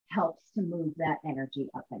helps to move that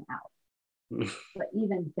energy up and out. But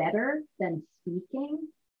even better than speaking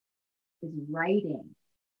is writing.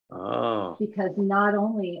 Oh. Because not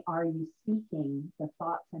only are you speaking the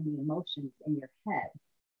thoughts and the emotions in your head,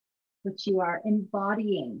 but you are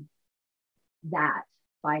embodying that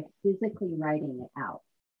by physically writing it out.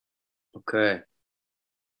 Okay.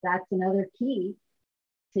 That's another key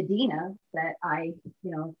to Dina that I,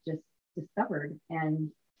 just discovered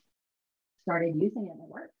and started using it and it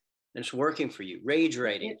works. It's working for you. Rage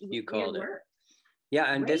writing, you called it. Works. Yeah,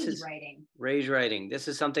 and rage this is writing. Rage writing. This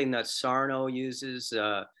is something that Sarno uses.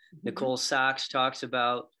 Nicole Sachs talks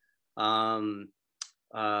about. Back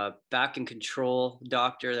in Control,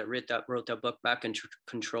 doctor that wrote that book, Back in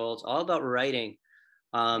Control. It's all about writing.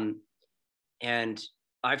 And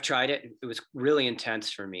I've tried it. It was really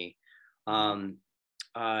intense for me. I'm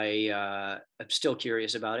still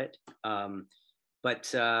curious about it. But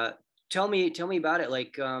tell me about it.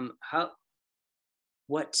 Like,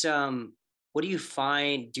 what do you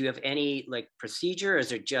find? Do you have any like procedure? Or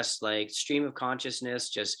is it just like stream of consciousness?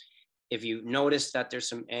 Just if you notice that there's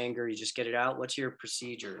some anger, you just get it out. What's your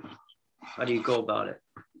procedure? How do you go about it?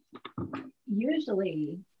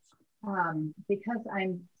 Usually, because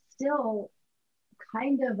I'm still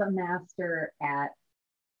kind of a master at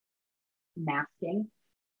masking.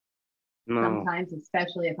 No. Sometimes,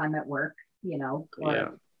 especially if I'm at work, you know, or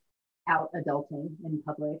Yeah. out adulting in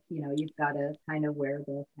public, you know, you've got to kind of wear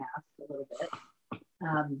the mask a little bit.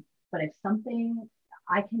 But if something,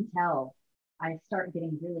 I can tell, I start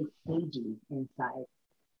getting really cagey inside.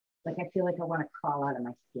 Like I feel like I want to crawl out of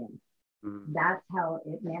my skin. That's how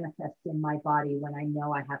it manifests in my body when I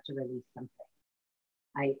know I have to release something.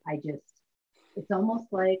 I just, it's almost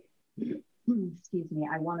like, excuse me,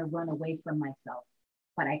 I want to run away from myself,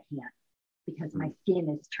 but I can't because my skin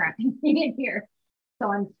is trapping me in here.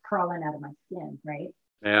 So I'm crawling out of my skin, right?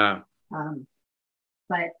 Yeah.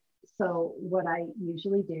 But so what I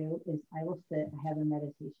usually do is I will sit, I have a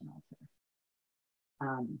meditation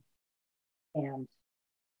altar, and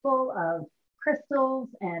full of crystals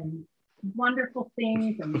and wonderful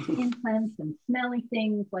things and incense and smelly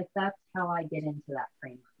things. Like that's how I get into that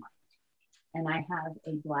frame of mind. And I have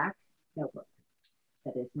a black notebook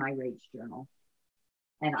that is my rage journal.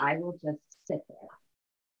 And I will just sit there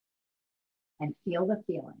and feel the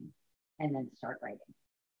feeling and then start writing.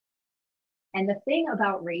 And the thing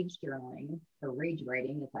about rage journaling, or rage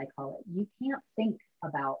writing, as I call it, you can't think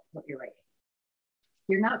about what you're writing.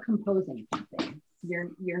 You're not composing something.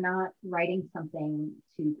 You're not writing something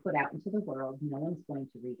to put out into the world. No one's going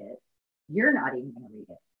to read it. You're not even going to read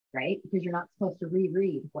it, right? Because you're not supposed to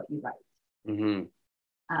reread what you write. Mm-hmm.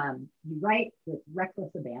 You write with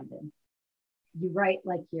reckless abandon. You write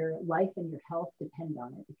like your life and your health depend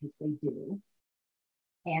on it, because they do.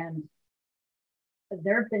 And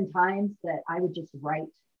there have been times that I would just write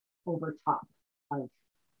over top of,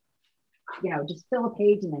 you know, just fill a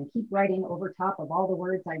page and then keep writing over top of all the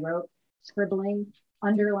words I wrote, scribbling,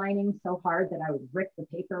 underlining so hard that I would rip the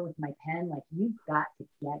paper with my pen. Like, you've got to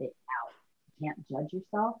get it out. You can't judge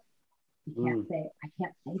yourself. You can't say, I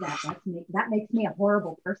can't say that. That makes me a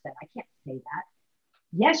horrible person. I can't say that.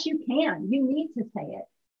 Yes, you can. You need to say it.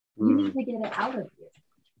 You need to get it out of you.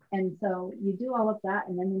 And so you do all of that.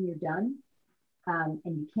 And then when you're done, and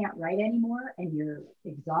you can't write anymore, and you're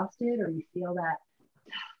exhausted, or you feel that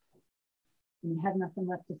and you have nothing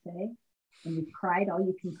left to say, and you've cried all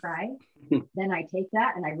you can cry, then I take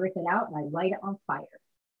that and I rip it out and I light it on fire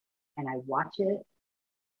and I watch it.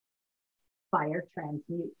 Fire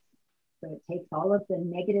transmutes. So it takes all of the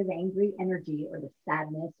negative, angry energy or the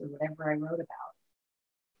sadness or whatever I wrote about,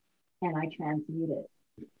 and I transmute it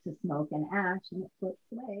to smoke and ash, and it floats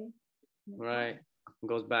away. Right. It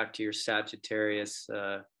goes back to your Sagittarius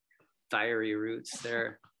fiery roots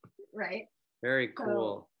there. Right. Very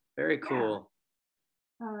cool. Very cool.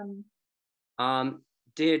 Yeah.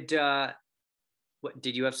 Did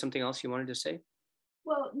you have something else you wanted to say?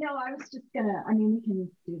 Well, no, I was just gonna, I mean, we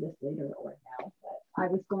can do this later or now, but I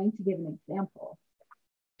was going to give an example.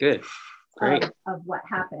 Good. Great. Of what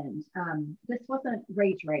happened. This wasn't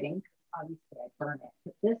rage writing, obviously I burn it,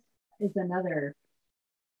 but this is another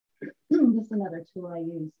tool I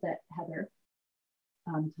use that Heather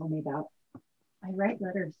told me about. I write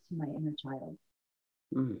letters to my inner child.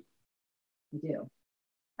 I do.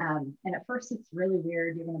 And at first it's really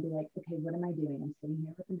weird. You're going to be like, okay, what am I doing? I'm sitting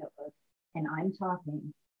here with a notebook and I'm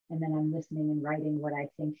talking, and then I'm listening and writing what I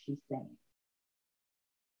think she's saying.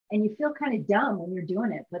 And you feel kind of dumb when you're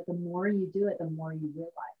doing it, but the more you do it, the more you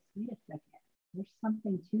realize, wait a second, there's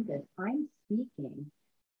something to this. I'm speaking,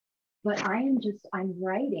 but I'm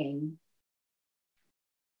writing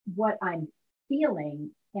what I'm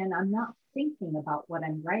feeling, and I'm not thinking about what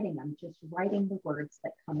I'm writing. I'm just writing the words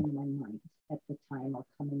that come in my mind at the time, or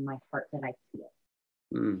come in my heart that I feel.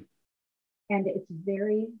 And it's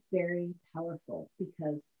very, very powerful,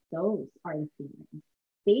 because those are the feelings.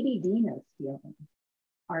 Baby Dina's feelings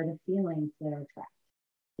are the feelings that are trapped.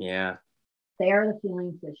 Yeah. They are the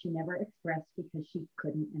feelings that she never expressed because she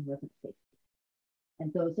couldn't and wasn't safe.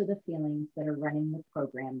 And those are the feelings that are running the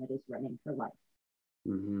program that is running her life.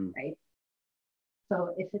 Right?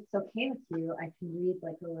 So if it's okay with you, I can read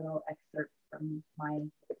like a little excerpt from my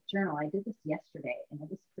journal. I did this yesterday and it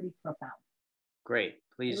was pretty profound. Great.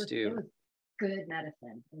 Please do. It was good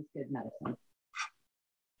medicine. It was good medicine.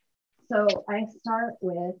 So I start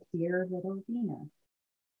with, dear little Dina,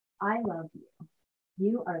 I love you.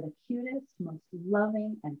 You are the cutest, most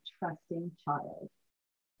loving and trusting child.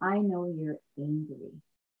 I know you're angry.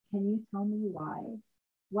 Can you tell me why?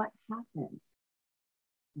 What happened?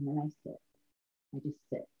 And then I sit. I just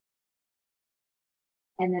sit.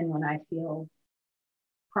 And then when I feel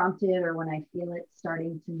prompted, or when I feel it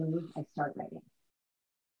starting to move, I start writing.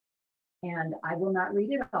 And I will not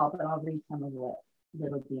read it all, but I'll read some of what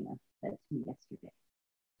little Dina said to me yesterday.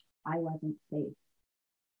 I wasn't safe.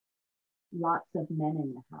 Lots of men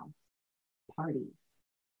in the house. Parties.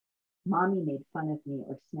 Mommy made fun of me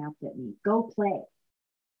or snapped at me. Go play.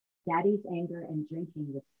 Daddy's anger and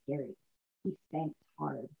drinking was scary. He spanked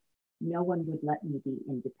hard. No one would let me be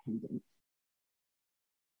independent.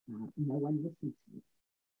 No one listened to me.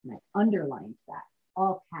 And I underlined that,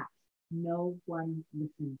 all caps. No one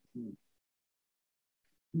listened to me.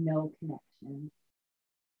 No connection.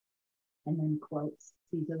 And then quotes.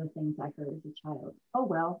 These are the things I heard as a child. Oh,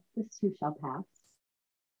 well, this too shall pass.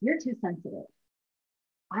 You're too sensitive.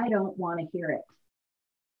 I don't want to hear it.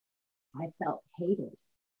 I felt hated,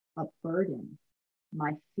 a burden.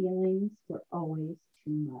 My feelings were always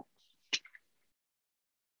too much.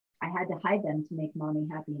 I had to hide them to make mommy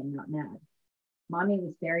happy and not mad. Mommy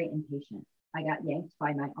was very impatient. I got yanked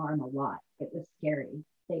by my arm a lot. It was scary.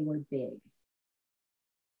 They were big.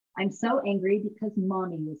 I'm so angry because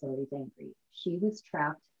mommy was always angry. She was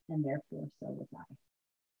trapped, and therefore so was I.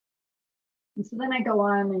 And so then I go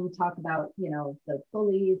on and talk about, the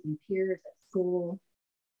bullies and peers at school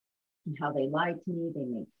and how they lied to me, they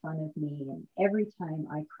made fun of me, and every time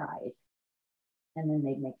I cried, and then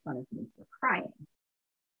they'd make fun of me for crying.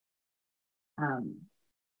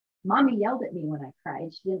 Mommy yelled at me when I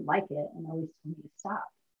cried. She didn't like it and always told me to stop.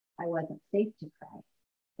 I wasn't safe to cry.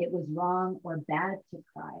 It was wrong or bad to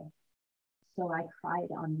cry. So I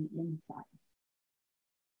cried on the inside.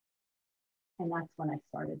 And that's when I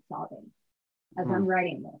started sobbing. As I'm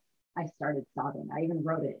writing this, I started sobbing. I even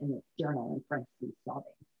wrote it in this journal in parentheses, sobbing,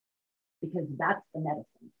 because that's the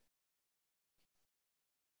medicine.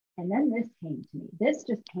 And then this came to me. This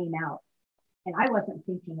just came out. And I wasn't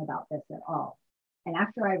thinking about this at all. And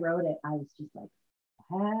after I wrote it, I was just like,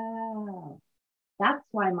 wow. That's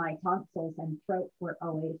why my tonsils and throat were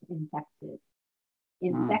always infected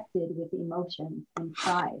with emotions and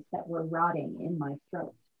cries that were rotting in my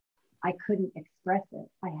throat. I couldn't express it.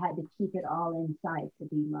 I had to keep it all inside to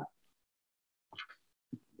be loved.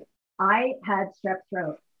 I had strep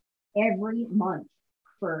throat every month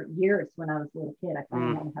for years when I was a little kid. I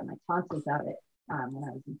finally had my tonsils out of it when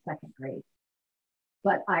I was in second grade.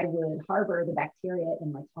 But I would harbor the bacteria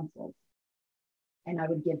in my tonsils, and I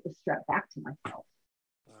would give the strep back to myself.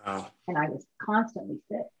 Wow. And I was constantly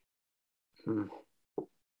sick.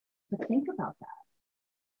 But think about that.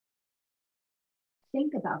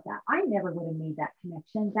 Think about that. I never would have made that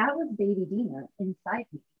connection. That was baby Dina inside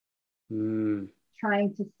me,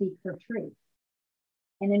 trying to seek her truth.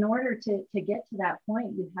 And in order to get to that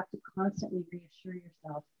point, you have to constantly reassure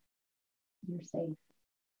yourself, you're safe.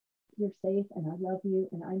 You're safe, and I love you,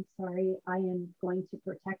 and I'm sorry. I am going to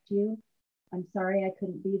protect you. I'm sorry I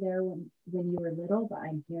couldn't be there when you were little, but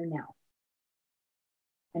I'm here now.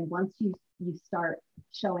 And once you start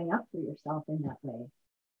showing up for yourself in that way,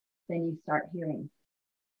 then you start hearing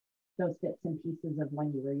those bits and pieces of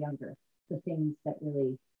when you were younger, the things that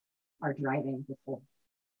really are driving this whole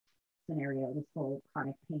scenario, this whole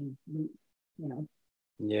chronic pain loop,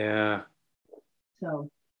 Yeah. So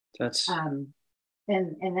that's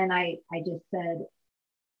and then I just said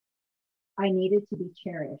I needed to be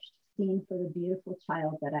cherished, seen for the beautiful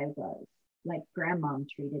child that I was, like grandmom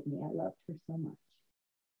treated me. I loved her so much.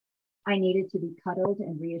 I needed to be cuddled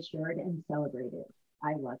and reassured and celebrated.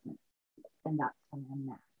 I wasn't. And that's when I'm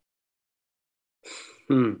mad.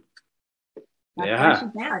 That's why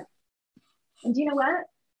she's mad. And do you know what?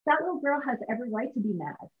 That little girl has every right to be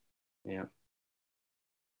mad. Yeah.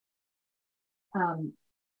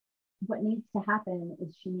 What needs to happen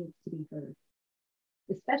is she needs to be heard,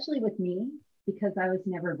 especially with me, because I was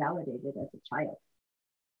never validated as a child.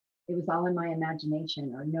 It was all in my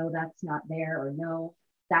imagination, or no, that's not there, or no,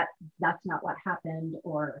 that's not what happened,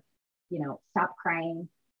 or, stop crying.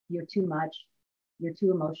 You're too much. You're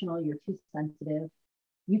too emotional. You're too sensitive.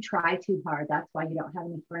 You try too hard. That's why you don't have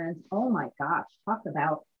any friends. Oh my gosh. Talk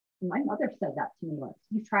about, my mother said that to me once.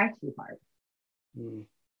 You try too hard.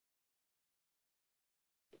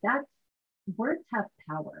 Words have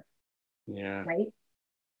power. Yeah. Right?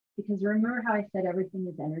 Because remember how I said everything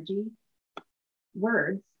is energy?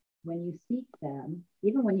 Words, when you speak them,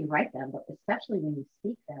 even when you write them, but especially when you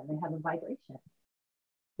speak them, they have a vibration.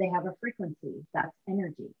 They have a frequency. That's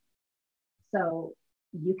energy. So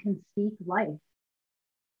you can speak life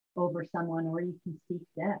over someone, or you can speak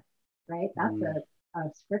death, right? That's a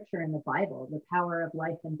scripture in the Bible. The power of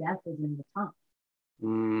life and death is in the tongue.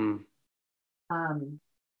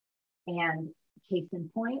 And case in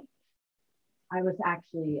point, I was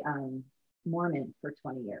actually Mormon for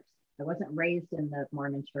 20 years. I wasn't raised in the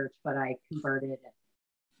Mormon church, but I converted.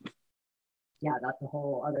 Yeah, that's a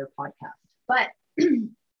whole other podcast. But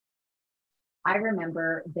I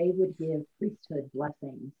remember they would give priesthood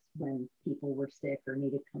blessings when people were sick or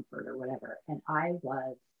needed comfort or whatever. And I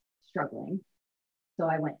was struggling. So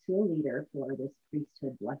I went to a leader for this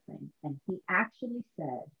priesthood blessing. And he actually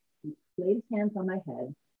said, he laid his hands on my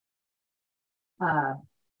head.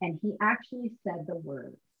 And he actually said the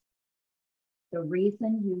words, the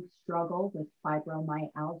reason you struggle with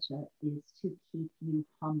fibromyalgia is to keep you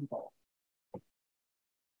humble.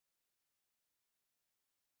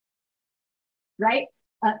 Right?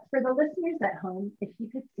 For the listeners at home, if you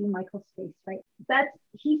could see Michael's face, right?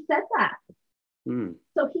 He said that.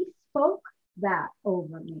 So he spoke that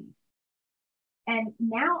over me. And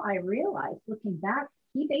now I realize, looking back,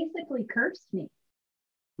 he basically cursed me.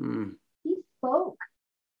 He spoke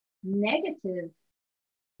negative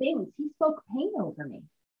things. He spoke pain over me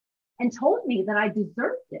and told me that I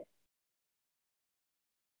deserved it.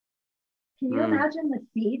 Can you imagine the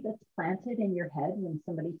seed that's planted in your head when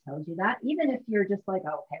somebody tells you that? Even if you're just like,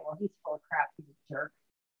 oh, okay, well, he's full of crap, he's a jerk.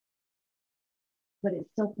 But it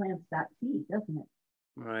still plants that seed, doesn't it?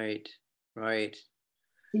 Right, right.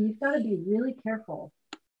 So you've got to be really careful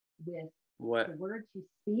with what the words you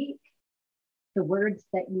speak, the words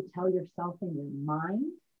that you tell yourself in your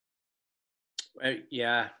mind.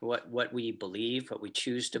 Yeah, what we believe, what we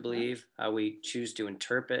choose to believe, how we choose to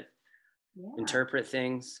interpret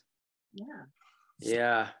things.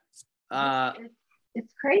 Yeah.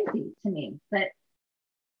 It's crazy to me that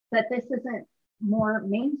this isn't more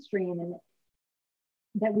mainstream and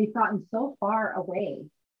that we've gotten so far away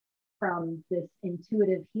from this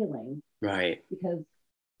intuitive healing. Right. Because,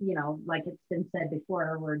 you know, like it's been said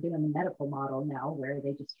before, we're doing the medical model now where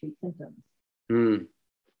they just treat symptoms.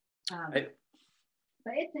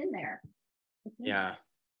 But it's in there. Yeah.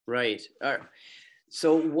 Right.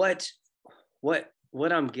 So what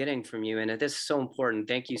I'm getting from you, and this is so important.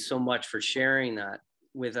 Thank you so much for sharing that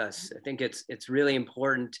with us. I think it's really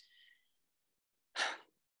important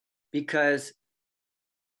because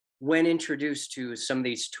when introduced to some of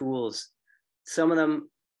these tools, some of them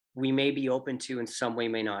we may be open to and some we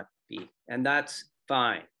may not be, and that's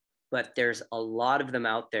fine. But there's a lot of them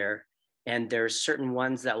out there, and there's certain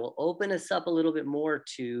ones that will open us up a little bit more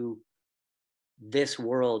to this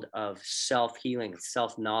world of self-healing,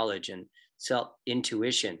 self-knowledge, and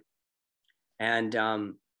self-intuition. And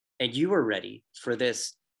you were ready for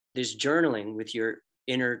this journaling with your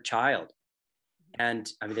inner child. And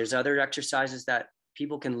I mean, there's other exercises that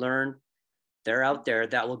people can learn. They're out there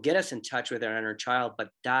that will get us in touch with our inner child, but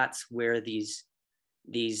that's where these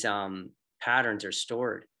patterns are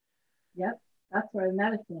stored. Yep, that's where the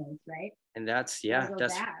medicine is, right? And that's you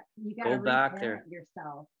gotta go back there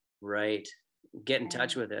yourself. Right. Get in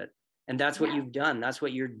touch with it. And that's what you've done. That's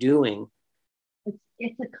what you're doing.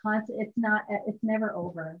 It's a constant. It's never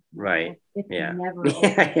over. Right. It's never over.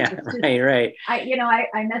 Right. I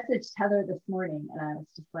messaged Heather this morning and I was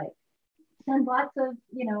just like, send lots of,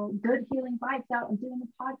 good healing vibes out. I'm doing the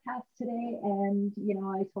podcast today. And,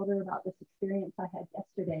 I told her about this experience I had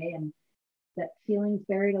yesterday and that Feelings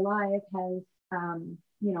Buried Alive has,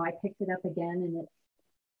 I picked it up again and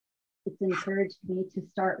it's encouraged me to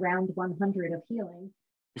start round 100 of healing.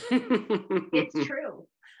 It's true.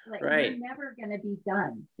 Like, right. You're never going to be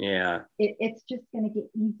done. Yeah. It's just going to get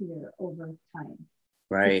easier over time.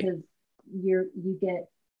 Right. Because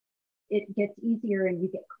it gets easier and you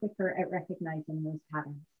get quicker at recognizing those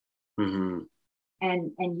patterns. Mm-hmm.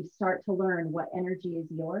 And you start to learn what energy is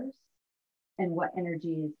yours and what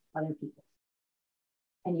energy is other people's.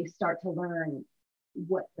 And you start to learn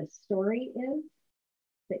what the story is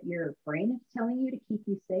that your brain is telling you to keep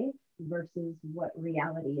you safe versus what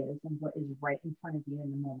reality is and what is right in front of you in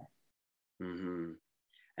the moment. Mm-hmm.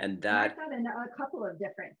 And that I've got a couple of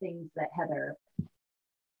different things that Heather,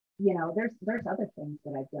 there's other things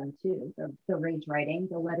that I've done too. The rage writing,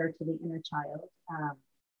 the letter to the inner child,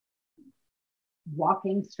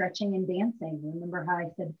 walking, stretching, and dancing. Remember how I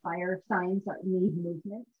said fire signs need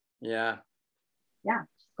movement? Yeah. Yeah,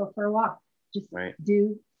 just go for a walk. Just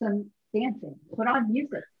do some dancing. Put on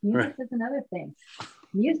music. Music is another thing.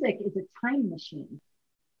 Music is a time machine.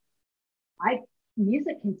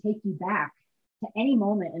 Music can take you back to any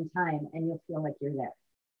moment in time and you'll feel like you're there.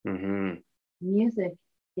 Mm-hmm. Music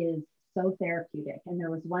is so therapeutic. And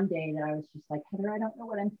there was one day that I was just like, Heather, I don't know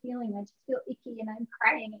what I'm feeling. I just feel icky and I'm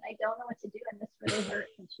crying and I don't know what to do and this really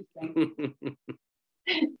hurts. And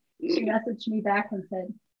she messaged me back and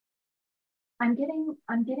said, I'm getting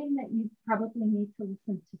that you probably need to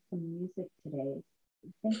listen to some music today.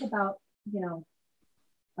 Think about,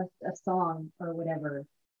 a song or whatever.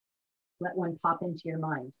 Let one pop into your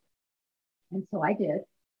mind. And so I did.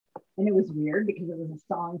 And it was weird because it was a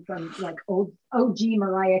song from like old OG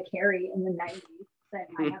Mariah Carey in the 90s that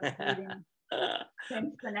I haven't heard in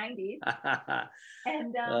since the 90s.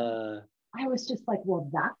 And I was just like, well,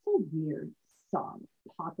 that's a weird song.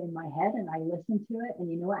 Pop in my head, and I listened to it. And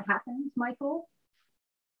you know what happens, Michael?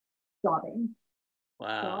 Sobbing.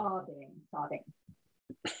 Wow. Sobbing.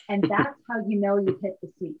 And that's how you know you've hit the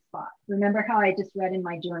sweet spot. Remember how I just read in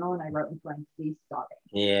my journal and I wrote in parentheses, sobbing?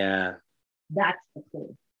 Yeah. That's the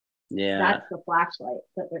clue. Yeah. That's the flashlight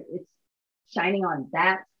that it's shining on.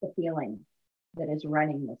 That's the feeling that is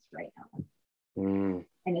running this right now. Mm.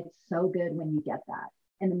 And it's so good when you get that.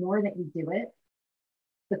 And the more that you do it,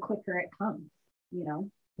 the quicker it comes, you know?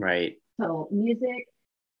 Right. So music,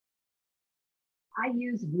 I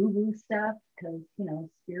use woo-woo stuff because, you know,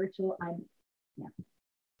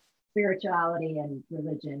 spirituality and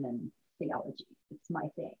religion and theology. It's my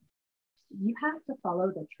thing. You have to follow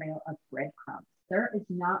the trail of breadcrumbs. There is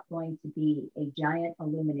not going to be a giant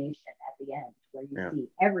illumination at the end where you see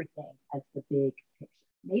everything as the big picture.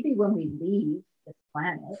 Maybe when we leave this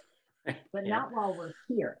planet, but not while we're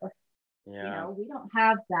here. Yeah. You know, we don't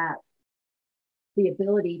have the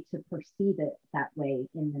ability to perceive it that way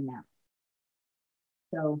in the now.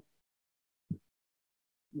 So,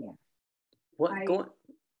 yeah. Go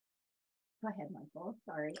ahead, Michael.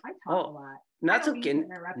 Sorry, I talk a lot. That's okay.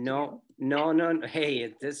 No.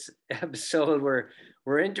 Hey, this episode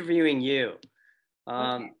we're interviewing you.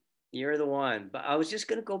 Okay. You're the one. But I was just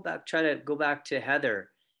gonna try to go back to Heather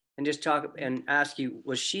and just talk and ask you,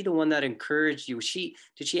 was she the one that encouraged you?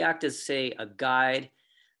 Did she act as, say, a guide?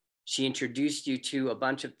 She introduced you to a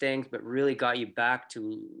bunch of things, but really got you back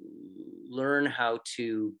to learn how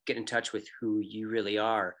to get in touch with who you really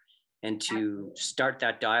are and to start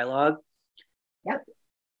that dialogue. Yep.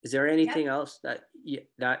 Is there anything else that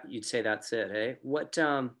you'd say that's it, eh? What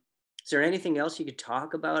is there anything else you could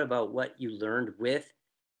talk about what you learned with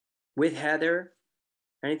Heather?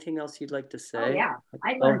 Anything else you'd like to say? Oh yeah,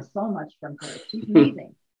 I learned so much from her. She's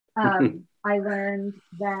amazing. I learned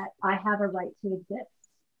that I have a right to exist.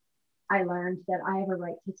 I learned that I have a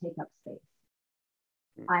right to take up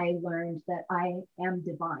space. I learned that I am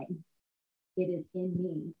divine. It is in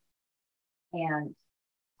me. And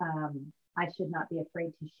I should not be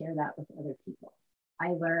afraid to share that with other people. I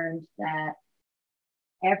learned that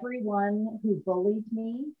everyone who bullied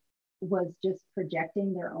me was just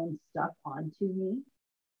projecting their own stuff onto me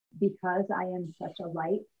because I am such a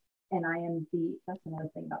light and I am that's another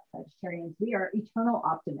thing about Sagittarians. We are eternal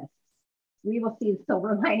optimists. We will see the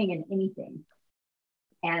silver lining in anything.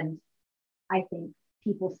 And I think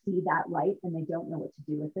people see that light and they don't know what to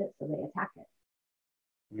do with it, so they attack it.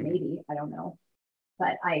 Maybe, I don't know.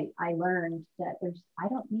 But I learned that I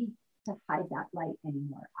don't need to hide that light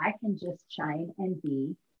anymore. I can just shine and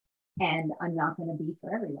be, and I'm not going to be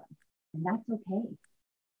for everyone. And that's okay.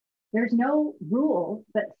 There's no rule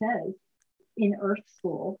that says in Earth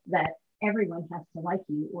School that everyone has to like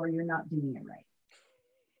you or you're not doing it right.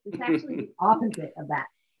 It's actually the opposite of that.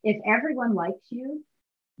 If everyone likes you,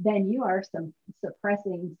 then you are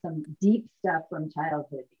suppressing some deep stuff from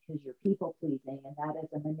childhood because you're people pleasing, and that is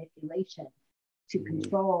a manipulation to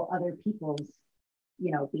control other people's,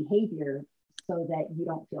 behavior so that you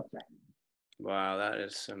don't feel threatened. Wow,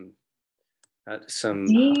 that's some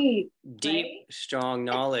deep, right? strong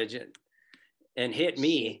knowledge, and hit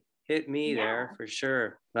me there for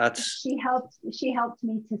sure. She helped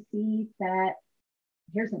me to see that.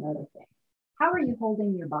 Here's another thing. How are you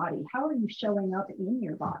holding your body? How are you showing up in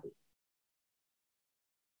your body?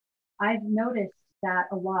 I've noticed that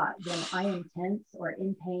a lot when I am tense or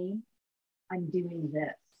in pain. I'm doing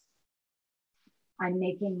this. I'm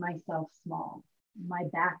making myself small. My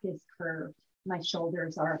back is curved. My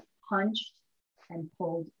shoulders are hunched and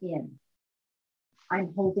pulled in.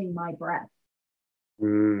 I'm holding my breath.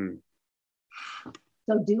 So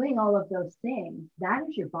doing all of those things, that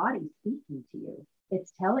is your body speaking to you.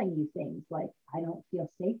 It's telling you things like, I don't feel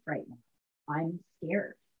safe right now. I'm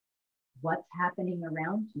scared. What's happening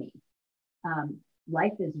around me?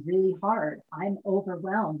 Life is really hard. I'm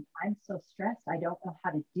overwhelmed. I'm so stressed. I don't know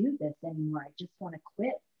how to do this anymore. I just want to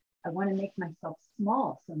quit. I want to make myself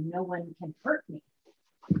small so no one can hurt me.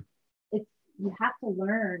 You have to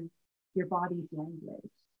learn your body's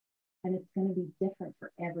language, and it's going to be different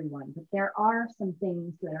for everyone. But there are some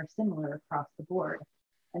things that are similar across the board.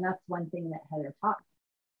 And that's one thing that Heather taught me.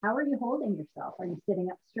 How are you holding yourself? Are you sitting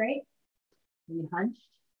up straight? Are you hunched?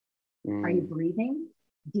 Are you breathing?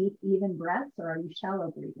 Deep, even breaths, or are you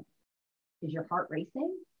shallow breathing? Is your heart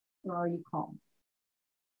racing, or are you calm?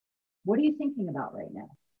 What are you thinking about right now?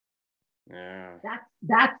 Yeah.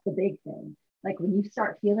 That's the big thing. Like when you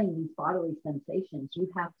start feeling these bodily sensations,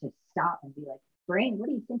 you have to stop and be like, brain, what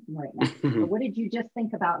are you thinking right now? Or what did you just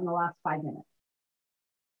think about in the last 5 minutes?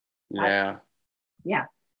 Yeah. Yeah.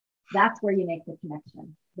 That's where you make the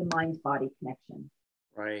connection, the mind-body connection.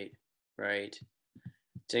 Right. Right.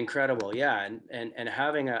 It's incredible. Yeah. And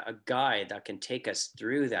having a guide that can take us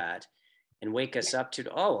through that and wake us up to,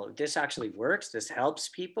 oh, this actually works. This helps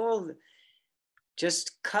people.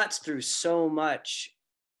 Just cuts through so much,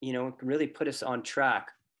 you know, can really put us on track.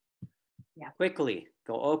 Yeah. Quickly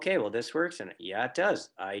go, okay, well, this works. And yeah, it does.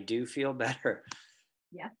 I do feel better.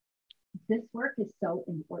 Yeah. This work is so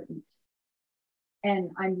important.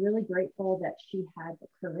 And I'm really grateful that she had the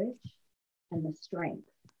courage and the strength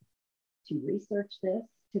to research this,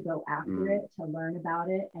 to go after it, to learn about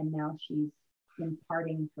it. And now she's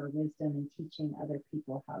imparting her wisdom and teaching other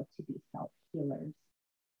people how to be self-healers.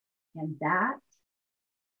 And that,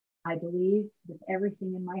 I believe, with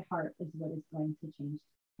everything in my heart, is what is going to change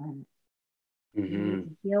the planet. We need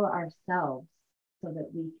to heal ourselves so that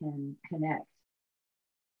we can connect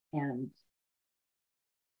and,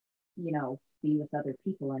 you know, be with other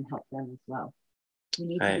people and help them as well. We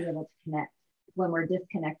need to be able to connect. When we're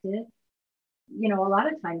disconnected, you know, a lot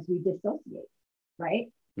of times we dissociate, right?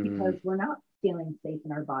 Because we're not feeling safe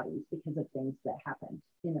in our bodies because of things that happened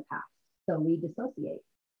in the past. So we dissociate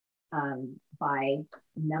by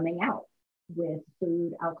numbing out with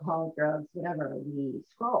food, alcohol, drugs, whatever. We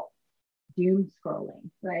scroll, doom scrolling,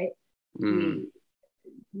 right? We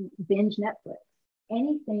binge Netflix.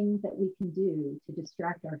 Anything that we can do to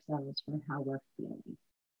distract ourselves from how we're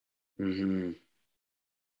feeling.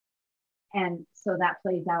 And so that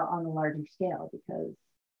plays out on a larger scale because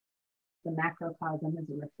the macrocosm is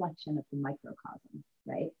a reflection of the microcosm,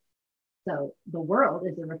 right? So the world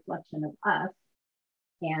is a reflection of us.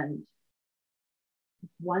 And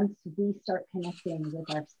once we start connecting with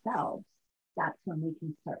ourselves, that's when we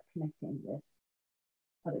can start connecting with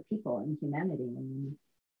other people and humanity. And,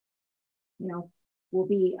 you know, we'll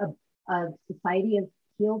be a society of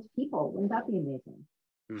healed people. Wouldn't that be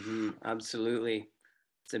amazing? Absolutely.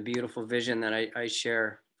 It's a beautiful vision that I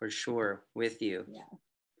share for sure with you. Yeah.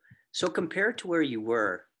 So compared to where you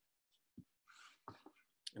were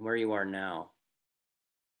and where you are now,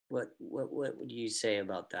 what would you say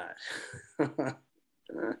about that?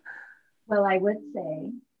 Well, I would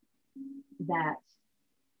say that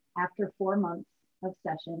after 4 months of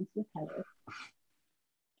sessions with Heather.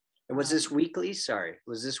 And was this weekly? Sorry.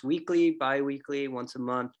 Was this weekly, bi-weekly, once a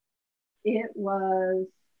month? It was,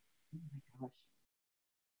 oh my gosh.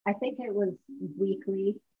 I think it was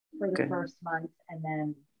weekly for the first month, and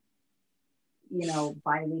then, you know,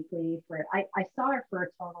 bi-weekly for, I saw her for a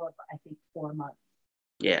total of, I think, 4 months.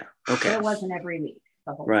 Yeah. Okay. It wasn't every week,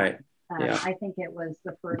 the whole time. I think it was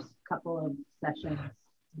the first couple of sessions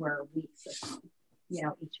were weeks, you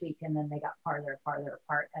know, each week, and then they got farther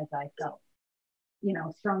apart as I felt, you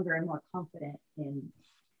know, stronger and more confident in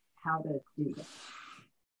how to do this.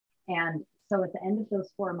 And so at the end of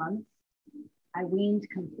those 4 months, I weaned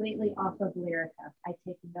completely off of Lyrica. I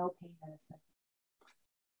take no pain medicine.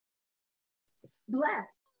 Bless.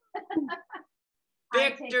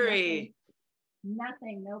 Victory.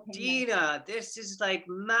 Nothing, no pain. Dina, this is like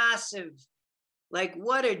massive. Like,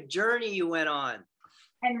 what a journey you went on.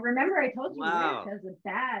 And remember, I told you Lyrica is a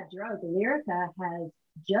bad drug. Lyrica has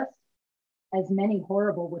just as many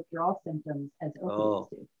horrible withdrawal symptoms as opiates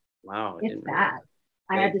do. Wow. It's bad.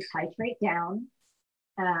 I had to titrate down,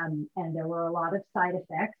 and there were a lot of side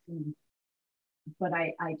effects. But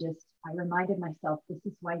I reminded myself, this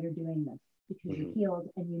is why you're doing this, because you're healed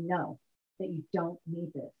and you know that you don't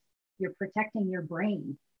need this. You're protecting your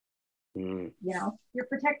brain. You know, you're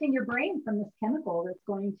protecting your brain from this chemical that's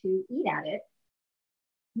going to eat at it.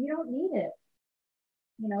 You don't need it.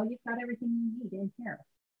 You know, you've got everything you need in here.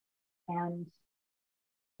 And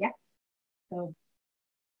yeah, so,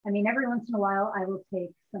 I mean, every once in a while I will take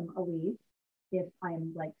some Aleve if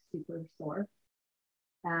I'm like super sore.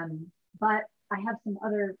 But I have some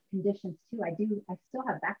other conditions too. I still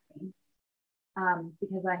have back pain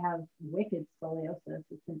because I have wicked scoliosis.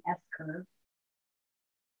 It's an S curve.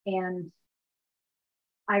 And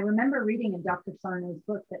I remember reading in Dr. Sarno's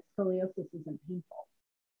book that scoliosis isn't painful.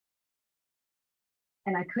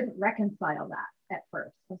 And I couldn't reconcile that at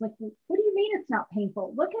first. I was like, what do you mean it's not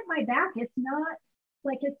painful? Look at my back. It's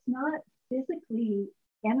not physically,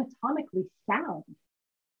 anatomically sound.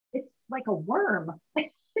 It's like a worm.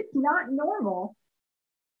 It's not normal.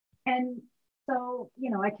 And so, you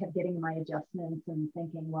know, I kept getting my adjustments and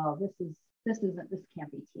thinking, well, this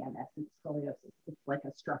can't be TMS. It's scoliosis. It's like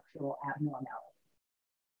a structural abnormality.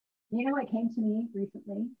 You know what came to me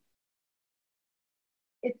recently?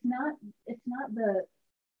 it's not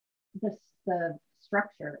the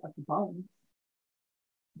structure of the bones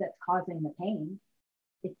that's causing the pain.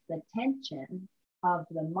 It's the tension of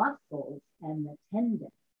the muscles and the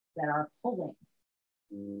tendons that are pulling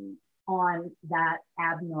on that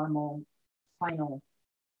abnormal spinal,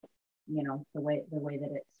 the way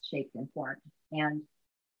that it's shaped and formed. And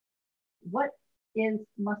what is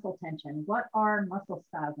muscle tension? What are muscle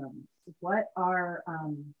spasms?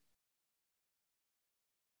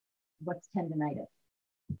 What's tendonitis?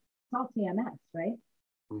 It's all TMS, right?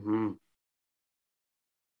 Mm-hmm.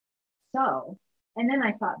 So, and then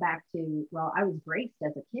I thought back to, well, I was braced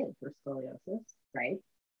as a kid for scoliosis, right?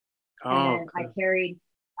 And then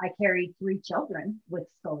I carried 3 children with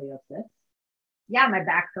scoliosis. Yeah, my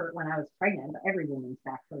back hurt when I was pregnant, but every woman's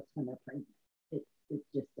back hurts when they're pregnant. It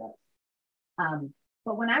just does.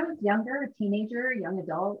 But when I was younger, a teenager, young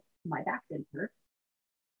adult, my back didn't hurt.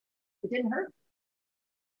 It didn't hurt.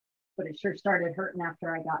 But it sure started hurting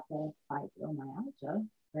after I got the fibromyalgia,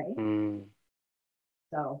 right?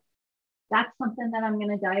 So that's something that I'm going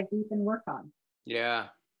to dive deep and work on. Yeah.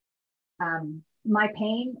 My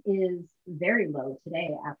pain is very low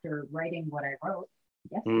today after writing what I wrote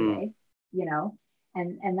yesterday,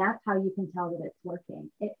 and that's how you can tell that it's working.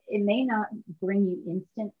 It may not bring you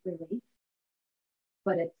instant relief,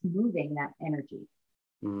 but it's moving that energy.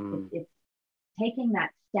 It's taking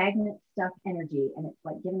that stagnant stuff energy and it's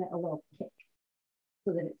like giving it a little kick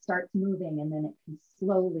so that it starts moving, and then it can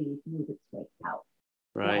slowly move its way out.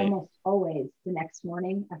 Right. And almost always the next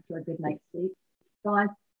morning after a good night's sleep, gone.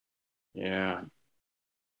 Yeah.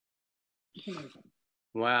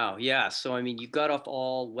 Wow. Yeah. So, I mean, you got off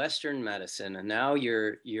all Western medicine and now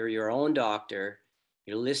you're your own doctor.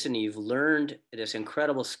 You're listening. You've learned this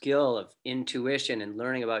incredible skill of intuition and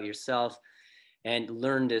learning about yourself, and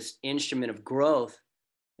learned this instrument of growth.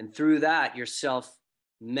 And through that, you're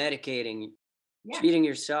self-medicating, treating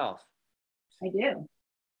yourself. I do.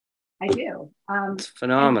 It's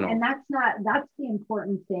phenomenal. And that's the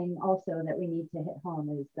important thing also that we need to hit home,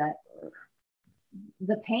 is that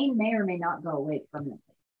the pain may or may not go away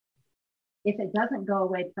permanently. If it doesn't go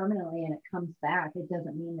away permanently and it comes back, it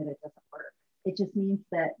doesn't mean that it doesn't work. It just means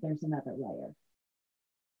that there's another layer.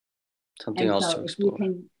 Something else to explore.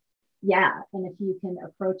 And if you can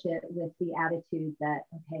approach it with the attitude that,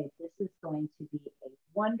 okay, this is going to be a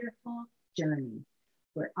wonderful journey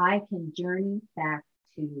where I can journey back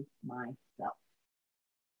to myself.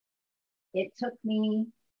 It took me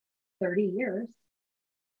 30 years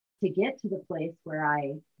to get to the place where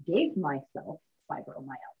I gave myself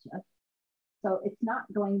fibromyalgia. So it's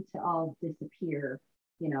not going to all disappear,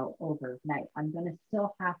 overnight. I'm going to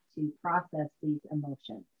still have to process these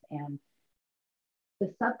emotions. And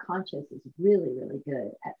the subconscious is really, really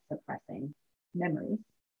good at suppressing memories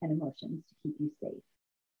and emotions to keep you safe.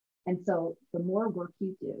 And so the more work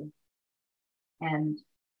you do, and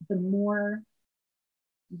the more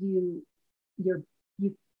you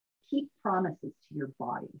keep promises to your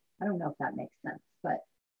body. I don't know if that makes sense, but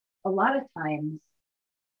a lot of times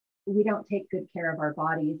we don't take good care of our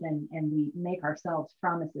bodies, and we make ourselves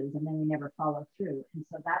promises and then we never follow through. And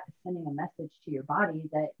so that is sending a message to your body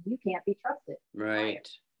that you can't be trusted. Right.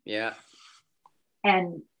 Yeah.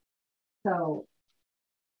 And so,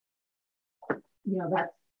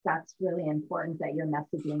 that's really important, that you're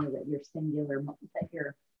messaging, that you're singular, that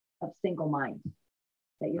you're of single mind,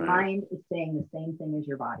 that your mind is saying the same thing as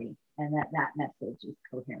your body, and that message is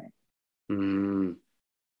coherent.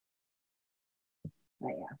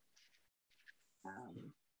 But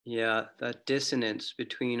that dissonance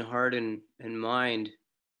between heart and mind,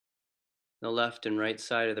 the left and right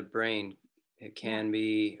side of the brain, it can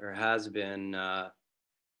be, or has been,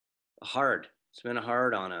 hard. It's been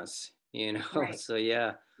hard on us, Right. So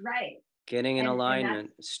right. Getting in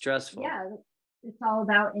alignment is stressful. Yeah, it's all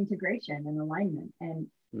about integration and alignment. And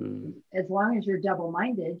as long as you're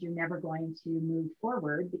double-minded, you're never going to move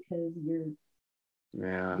forward, because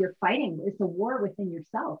you're fighting. It's a war within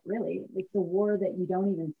yourself, really. It's a war that you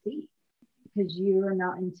don't even see, because you are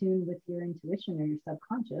not in tune with your intuition or your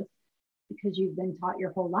subconscious, because you've been taught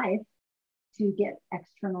your whole life to get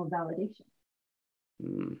external validation.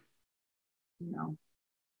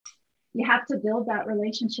 You have to build that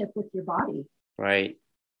relationship with your body, right,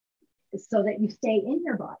 so that you stay in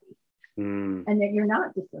your body and that you're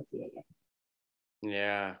not dissociating.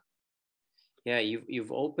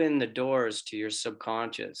 You've opened the doors to your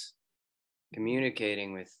subconscious,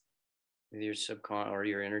 communicating with your subconscious or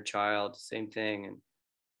your inner child, same thing, and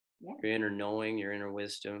your inner knowing, your inner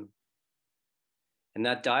wisdom, and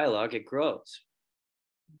that dialogue, it grows.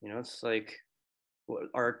 It's like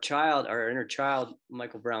our inner child,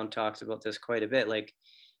 Michael Brown talks about this quite a bit. Like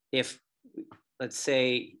if, let's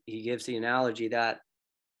say he gives the analogy that,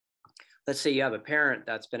 let's say you have a parent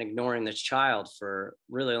that's been ignoring this child for a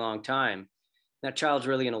really long time, that child's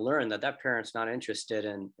really going to learn that that parent's not interested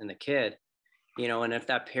in the kid, and if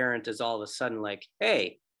that parent is all of a sudden like,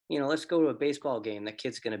 hey, let's go to a baseball game, that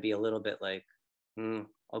kid's going to be a little bit like,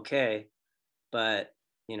 okay, but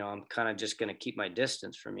I'm kind of just going to keep my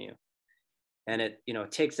distance from you. And it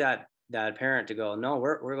takes that parent to go, no,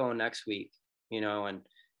 we're going next week, and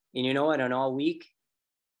you know what, and all week,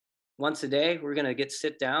 once a day, we're going to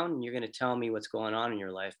sit down and you're going to tell me what's going on in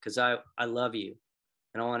your life, because I love you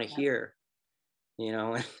and I want to hear,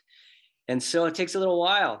 and so it takes a little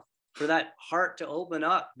while for that heart to open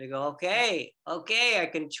up, to go, okay, I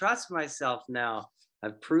can trust myself now.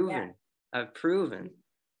 I've proven.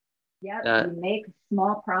 Yeah, you make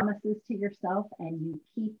small promises to yourself and you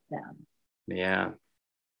keep them. Yeah.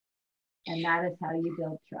 And that is how you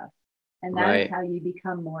build trust. And that is how you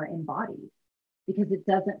become more embodied, because it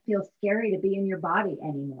doesn't feel scary to be in your body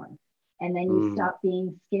anymore. And then you stop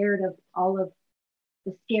being scared of all of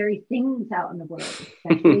the scary things out in the world,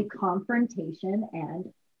 especially confrontation and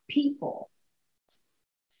people.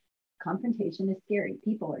 Confrontation is scary.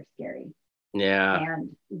 People are scary. Yeah. And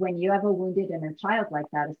when you have a wounded inner child like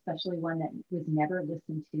that, especially one that was never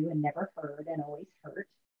listened to and never heard and always hurt,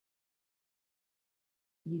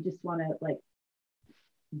 you just want to like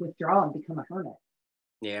withdraw and become a hermit.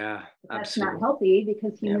 Yeah, but that's absolutely not healthy,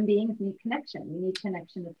 because human beings need connection. We need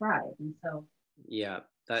connection to thrive. And so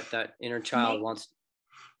that inner child wants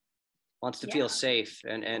to feel safe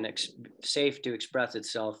and safe to express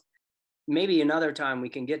itself. Maybe another time we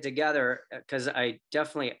can get together, because I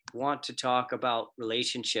definitely want to talk about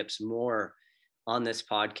relationships more on this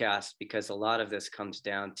podcast, because a lot of this comes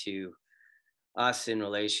down to us in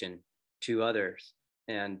relation to others.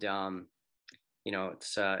 And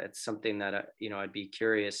it's something that I'd be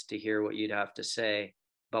curious to hear what you'd have to say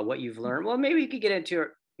about what you've learned. Well, maybe you could get into it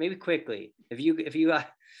maybe quickly if you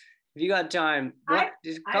got time.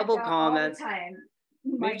 Just a couple comments. All the time.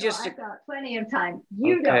 Maybe just I've got plenty of time.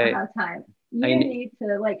 You don't have time. You need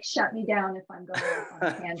to like shut me down if I'm going off on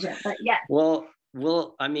a tangent. But yeah. Well,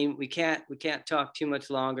 I mean, we can't talk too much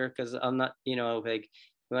longer, because I'm not, like,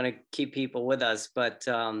 we want to keep people with us. But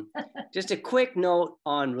just a quick note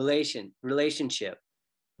on relationship,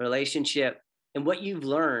 and what you've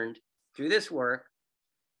learned through this work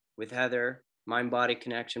with Heather, mind-body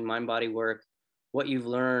connection, mind-body work, what you've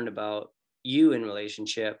learned about you in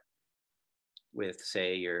relationship with,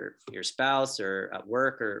 say, your spouse or at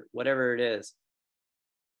work or whatever it is.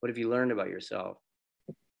 What have you learned about yourself?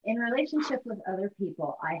 In relationship with other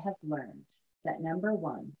people, I have learned that number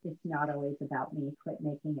one, it's not always about me. Quit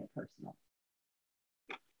making it personal.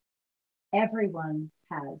 Everyone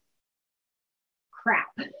has crap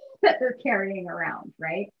that they're carrying around,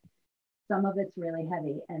 right? Some of it's really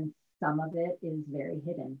heavy and some of it is very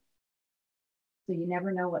hidden. So you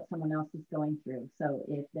never know what someone else is going through. So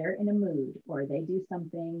if they're in a mood or they do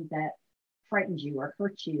something that frightens you or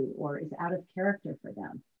hurts you or is out of character for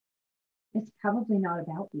them, it's probably not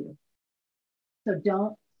about you. So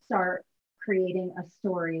don't start creating a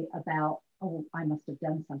story about, oh, I must have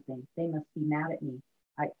done something. They must be mad at me.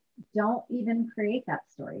 I don't even create that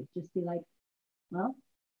story. Just be like, well,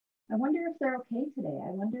 I wonder if they're okay today.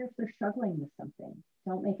 I wonder if they're struggling with something.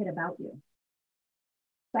 Don't make it about you.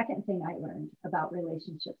 Second thing I learned about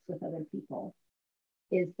relationships with other people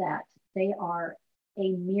is that they are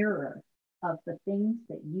a mirror of the things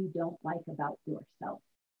that you don't like about yourself.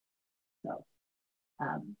 So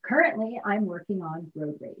currently I'm working on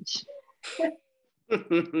road rage.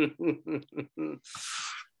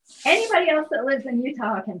 Anybody else that lives in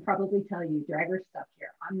Utah can probably tell you driver's stuff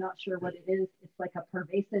here. I'm not sure what it is. It's like a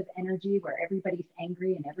pervasive energy where everybody's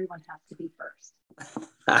angry and everyone has to be first.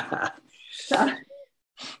 So,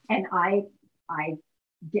 and I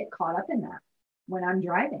get caught up in that when I'm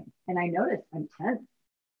driving, and I notice I'm tense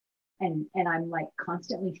and I'm like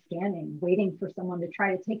constantly scanning, waiting for someone to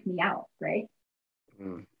try to take me out, right?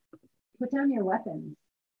 Put down your weapons.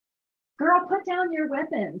 Girl, put down your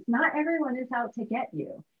weapons. Not everyone is out to get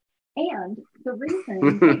you. And the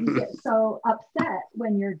reason that you get so upset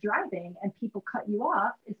when you're driving and people cut you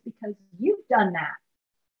off is because you've done that.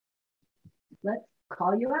 Let's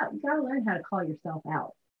call you out. You got to learn how to call yourself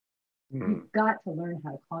out. You've got to learn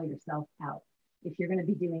how to call yourself out if you're going to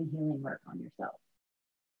be doing healing work on yourself.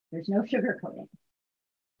 There's no sugarcoating.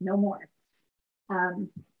 No more.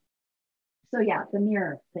 So yeah, the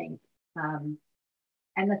mirror thing.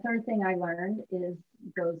 And the third thing I learned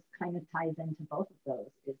kind of ties into both of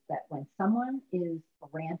those, is that when someone is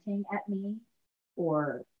ranting at me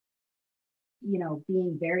or, you know,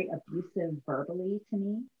 being very abusive verbally to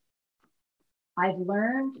me, I've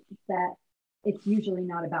learned that it's usually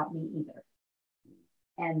not about me either.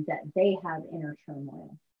 And that they have inner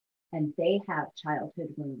turmoil and they have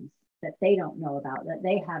childhood wounds that they don't know about, that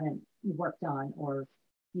they haven't worked on, or,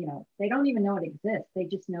 you know, they don't even know it exists. They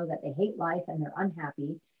just know that they hate life and they're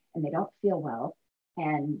unhappy and they don't feel well.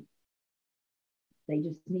 And they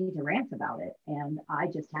just need to rant about it. And I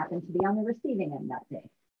just happened to be on the receiving end that day.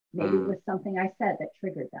 Maybe it was something I said that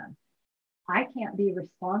triggered them. I can't be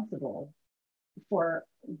responsible for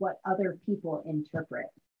what other people interpret.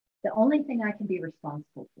 The only thing I can be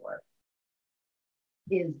responsible for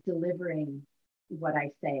is delivering what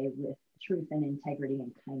I say with truth and integrity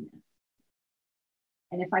and kindness.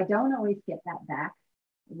 And if I don't always get that back,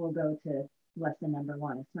 we'll go to lesson number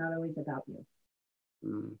 1. It's not always about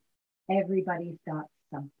you. Everybody's got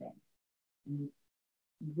something. And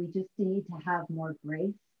we just need to have more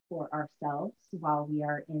grace for ourselves while we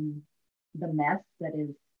are in the mess that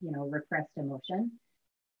is, you know, repressed emotion.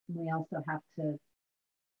 We also have to,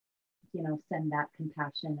 you know, send that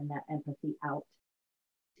compassion and that empathy out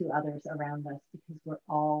to others around us, because we're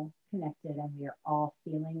all connected and we are all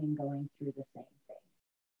feeling and going through the same thing.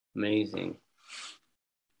 Amazing.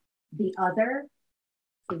 The other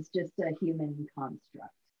is just a human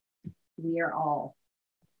construct. We are all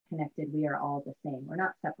connected. We are all the same. We're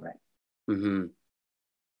not separate. Mm-hmm.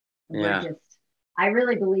 We're just, I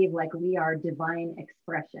really believe, like, we are divine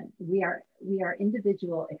expression. We are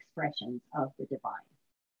individual expressions of the divine.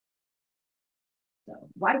 So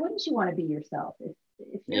why wouldn't you want to be yourself?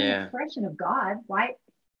 If you're an expression of God, why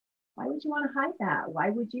would you want to hide that? Why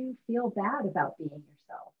would you feel bad about being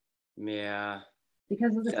yourself? Yeah.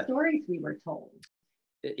 Because of the stories we were told.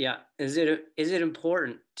 Yeah. Is it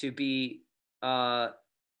important to be to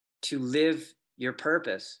live your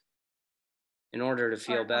purpose in order to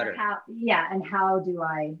feel better? And how do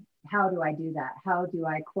I do that? How do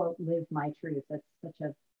I, quote, live my truth? That's such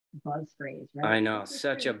a buzz phrase, right? I know,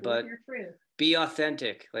 such a but. Be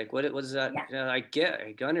authentic. Like, what was that? Yeah.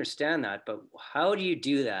 I understand that, but how do you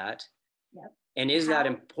do that? Yep. And is that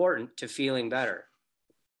important to feeling better?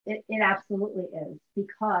 It absolutely is,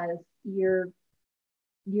 because you're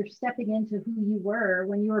stepping into who you were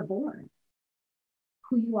when you were born,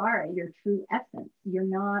 who you are at your true essence. You're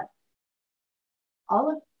not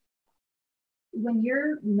when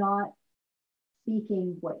you're not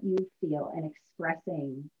speaking what you feel and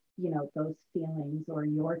expressing, you know, those feelings or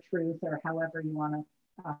your truth, or however you want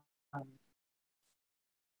to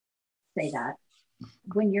say that.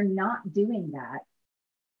 When you're not doing that,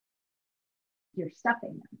 you're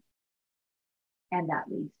stuffing them. And that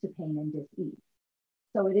leads to pain and dis-ease.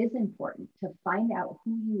 So it is important to find out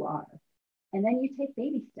who you are. And then you take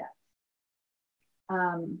baby steps.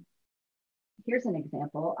 Here's an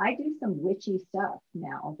example. I do some witchy stuff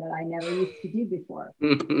now that I never used to do before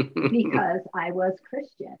because I was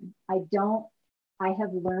Christian. I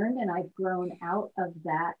have learned and I've grown out of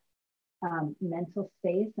that mental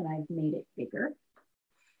space, and I've made it bigger.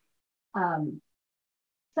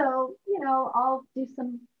 So, you know, I'll do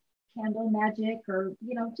some candle magic, or,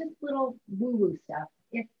 you know, just little woo-woo stuff.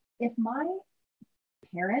 If my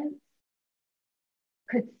parents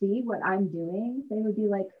could see what I'm doing, they would be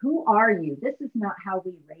like, who are you? This is not how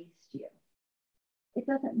we raised you. It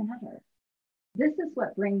doesn't matter. This is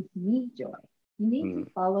what brings me joy. You need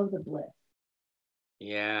to follow the bliss.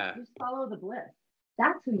 Yeah. Just follow the bliss.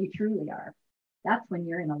 That's who you truly are. That's when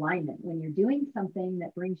you're in alignment, when you're doing something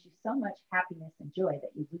that brings you so much happiness and joy that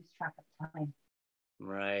you lose track of time.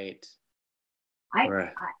 Right.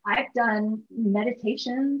 I've done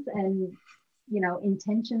meditations and, you know,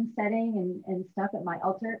 intention setting and stuff at my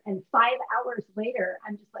altar. And 5 hours later,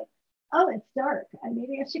 I'm just like, oh, it's dark.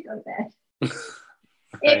 Maybe I should go to bed.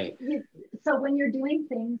 Right. So when you're doing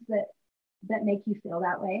things that make you feel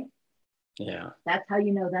that way, yeah, that's how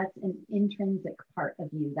you know that's an intrinsic part of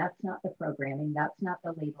you. That's not the programming. That's not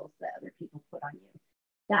the labels that other people put on you.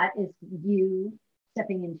 That is you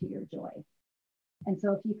stepping into your joy. And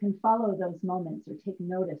so if you can follow those moments or take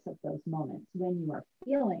notice of those moments when you are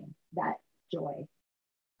feeling that joy,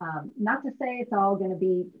 not to say it's all going to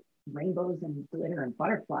be rainbows and glitter and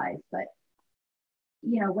butterflies, but,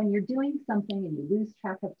 you know, when you're doing something and you lose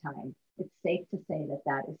track of time, it's safe to say that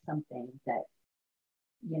that is something that,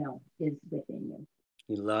 you know, is within you.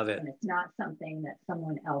 You love it. And it's not something that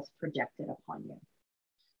someone else projected upon you.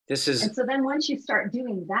 And so then once you start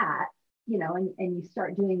doing that, you know, and you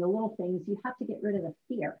start doing the little things, you have to get rid of the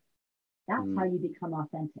fear. That's how you become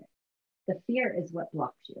authentic. The fear is what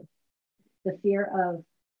blocks you. The fear of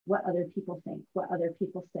what other people think, what other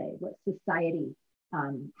people say, what society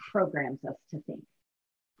programs us to think.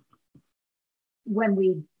 When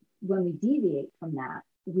we deviate from that,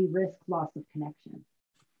 we risk loss of connection.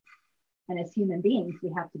 And as human beings,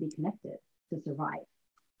 we have to be connected to survive.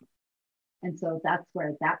 And so that's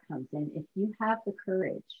where that comes in. If you have the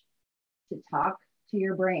courage to talk to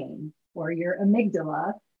your brain or your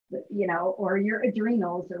amygdala, you know, or your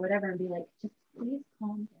adrenals or whatever, and be like, just please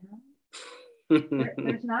calm down.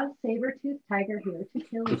 There's not a saber-toothed tiger here to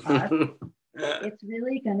kill us. It's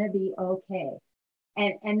really going to be okay.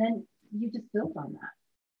 And then you just build on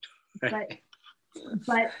that. Right.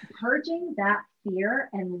 But purging that fear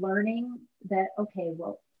and learning that, okay,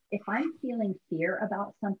 well, if I'm feeling fear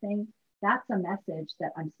about something, that's a message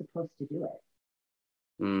that I'm supposed to do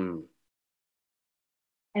it. Mm.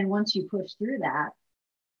 And once you push through that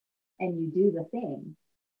and you do the thing,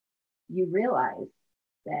 you realize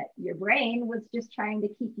that your brain was just trying to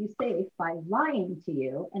keep you safe by lying to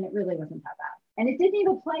you, and it really wasn't that bad. And it didn't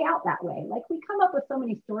even play out that way. Like, we come up with so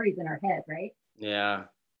many stories in our head, right? Yeah.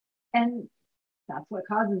 And that's what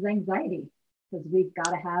causes anxiety, because we've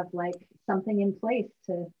got to have like something in place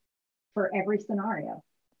for every scenario,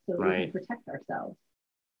 so that we can protect ourselves.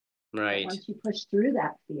 Right. But once you push through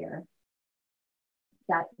that fear,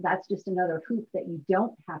 that's just another hoop that you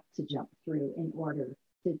don't have to jump through in order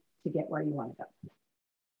to get where you want to go.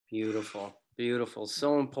 Beautiful. Beautiful.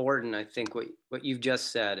 So important, I think, what you've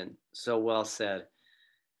just said, and so well said.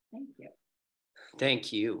 Thank you.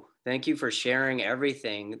 Thank you. Thank you for sharing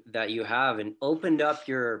everything that you have and opened up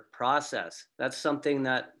your process. That's something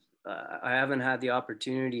that I haven't had the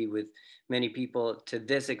opportunity with many people to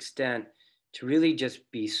this extent, to really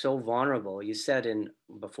just be so vulnerable. You said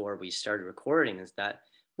before we started recording, is that,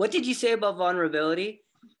 what did you say about vulnerability?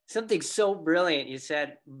 Something so brilliant. You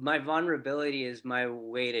said, my vulnerability is my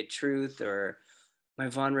way to truth, or my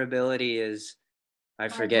vulnerability is, I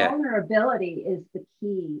forget. Vulnerability is the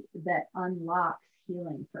key that unlocks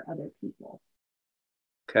healing for other people.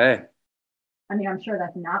 Okay. I mean, I'm sure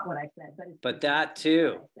that's not what I said, but that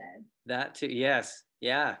too. That too. Yes.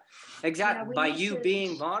 Yeah. Exactly. Yeah, by you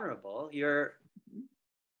being vulnerable, you're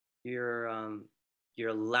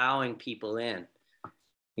allowing people in,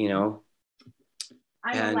 you know.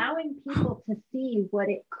 I'm allowing people to see what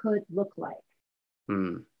it could look like.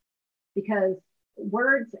 Because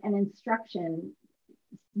words and instruction,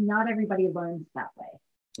 not everybody learns that way.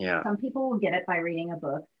 Yeah. Some people will get it by reading a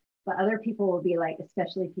book, but other people will be like,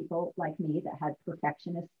 especially people like me that had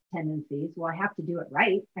perfectionist tendencies, well, I have to do it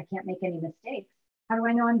right. I can't make any mistakes. How do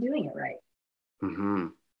I know I'm doing it right? Mm-hmm.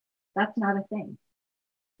 That's not a thing.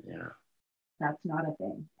 Yeah. That's not a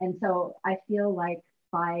thing. And so I feel like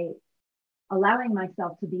by allowing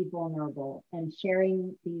myself to be vulnerable and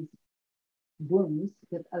sharing these wounds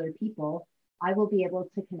with other people, I will be able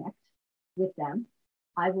to connect with them.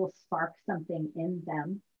 I will spark something in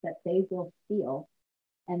them that they will feel,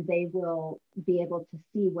 and they will be able to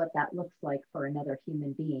see what that looks like for another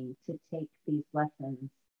human being to take these lessons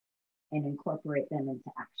and incorporate them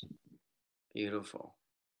into action. Beautiful.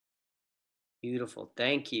 Beautiful.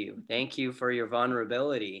 Thank you. Thank you for your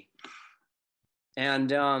vulnerability.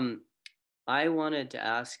 And I wanted to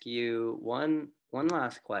ask you one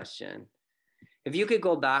last question. If you could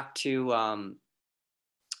go back to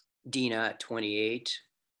Dina at 28,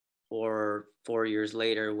 or 4 years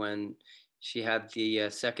later when she had the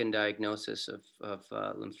second diagnosis of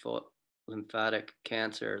lymphatic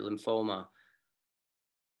cancer, lymphoma.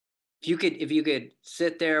 If you could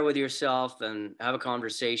sit there with yourself and have a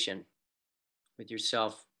conversation with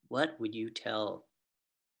yourself, what would you tell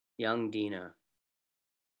young Dina?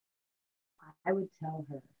 I would tell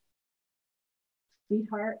her,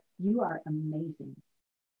 sweetheart, you are amazing.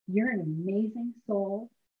 You're an amazing soul.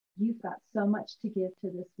 You've got so much to give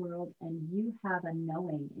to this world, and you have a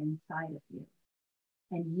knowing inside of you.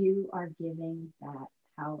 And you are giving that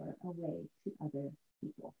power away to other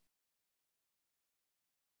people.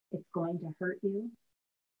 It's going to hurt you,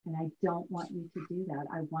 and I don't want you to do that.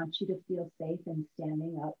 I want you to feel safe in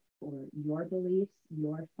standing up for your beliefs,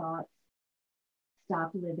 your thoughts.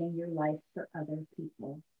 Stop living your life for other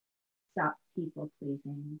people. Stop people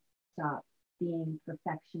pleasing. Stop being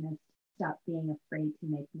perfectionist. Stop being afraid to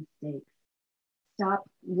make mistakes. Stop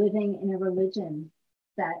living in a religion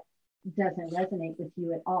that doesn't resonate with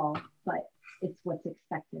you at all, but it's what's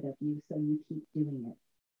expected of you, so you keep doing it.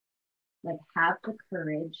 Like, have the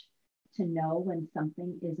courage to know when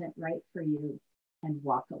something isn't right for you and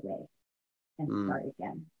walk away and start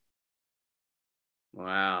again.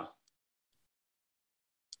 Wow.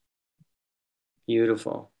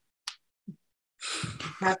 Beautiful.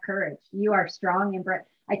 Have courage. You are strong and brave.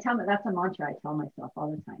 That's a mantra I tell myself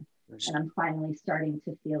all the time. And I'm finally starting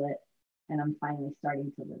to feel it. and I'm finally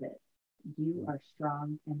starting to live it. You are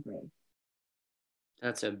strong and brave.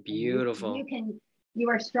 That's a beautiful. You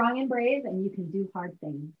are strong and brave, and you can do hard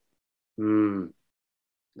things.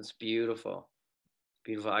 That's beautiful.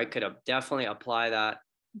 Beautiful. I could definitely apply that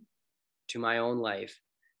to my own life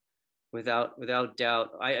without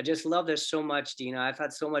doubt. I just love this so much, Dina. I've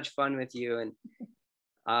had so much fun with you,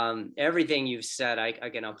 and everything you've said, I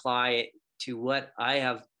can apply it to what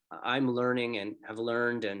I'm learning and have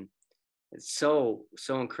learned, and it's so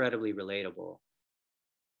incredibly relatable.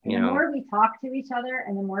 And the more we talk to each other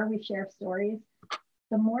and the more we share stories,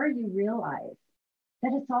 the more you realize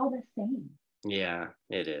that it's all the same. Yeah,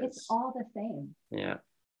 it is. It's all the same. Yeah.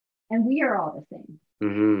 And we are all the same.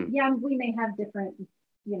 Mm-hmm. Yeah, we may have different,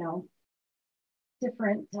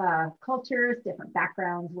 different cultures, different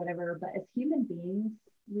backgrounds, whatever, but as human beings,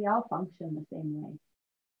 we all function the same way.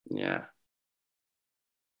 Yeah.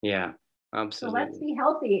 Yeah, absolutely. So let's be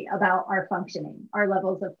healthy about our functioning, our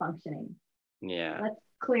levels of functioning. Yeah. Let's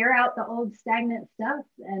clear out the old stagnant stuff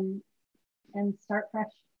and start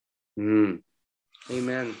fresh.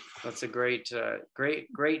 Amen. That's a great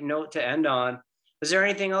note to end on. Is there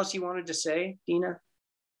anything else you wanted to say, Dina?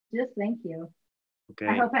 Just thank you. Okay.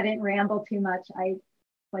 I hope I didn't ramble too much.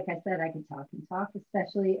 Like I said, I could talk and talk,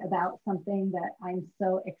 especially about something that I'm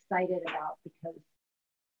so excited about, because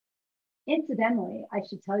incidentally, I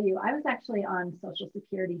should tell you, I was actually on Social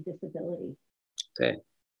Security disability. Okay.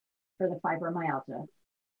 For the fibromyalgia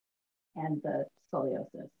and the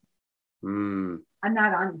scoliosis. I'm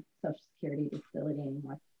not on Social Security disability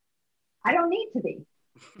anymore. I don't need to be.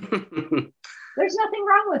 There's nothing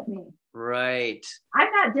wrong with me. Right.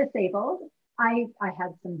 I'm not disabled. I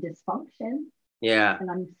had some dysfunction. Yeah.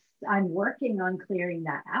 And I'm working on clearing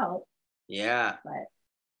that out. Yeah. But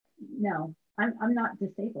no, I'm not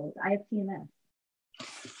disabled. I have TMS.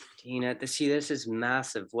 Dina, this is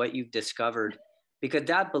massive what you've discovered, because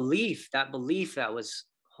that belief that was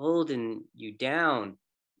holding you down,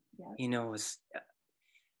 was,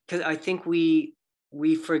 because I think we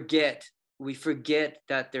forget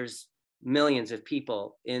that there's millions of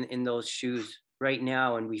people in those shoes right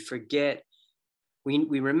now, and we forget.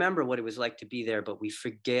 We remember what it was like to be there, but we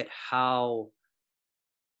forget how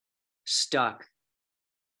stuck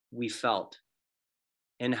we felt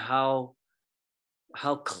and how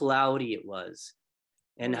cloudy it was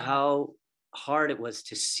and how hard it was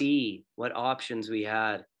to see what options we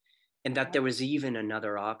had, and that there was even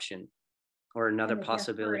another option or another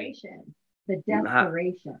possibility. The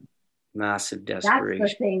desperation. Massive desperation.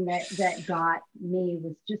 That's the thing that got me,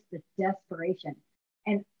 was just the desperation.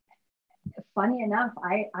 And funny enough,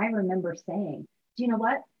 I remember saying, do you know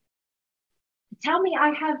what? Tell me I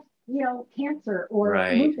have, cancer or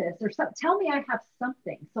lupus or something. Tell me I have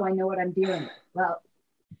something so I know what I'm dealing with. Well,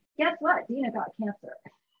 guess what? Dina got cancer.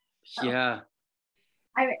 So, yeah.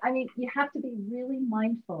 I mean, you have to be really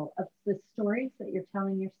mindful of the stories that you're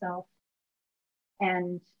telling yourself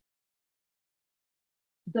and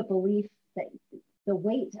the weight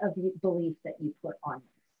of belief that you put on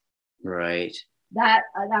it. Right. That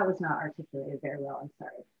was not articulated very well. I'm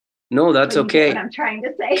sorry. No, that's okay. What I'm trying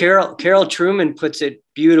to say. Carol Trueman puts it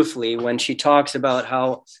beautifully when she talks about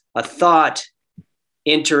how a thought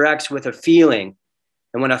interacts with a feeling.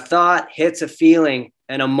 And when a thought hits a feeling,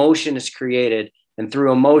 an emotion is created. And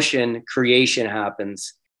through emotion, creation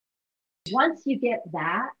happens. Once you get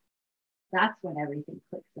that, that's when everything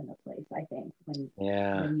clicks into place, I think. When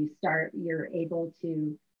you start, you're able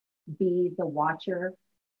to be the watcher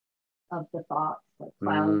of the thoughts, like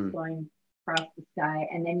clouds going across the sky,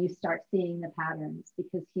 and then you start seeing the patterns,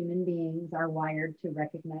 because human beings are wired to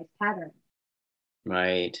recognize patterns.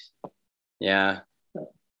 Right. Yeah. So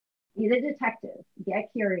be the detective,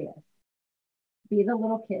 get curious, be the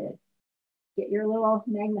little kid, get your little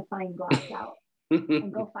magnifying glass out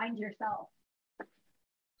and go find yourself.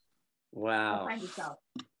 Wow.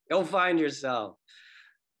 Go find yourself.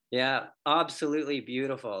 Yeah, absolutely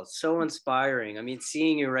beautiful. So inspiring. I mean,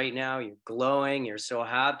 seeing you right now, you're glowing, you're so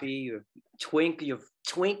happy, you have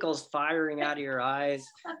twinkles firing out of your eyes.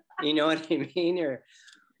 You know what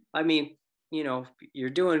I mean? You're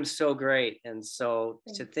doing so great. And so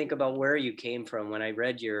to think about where you came from, when I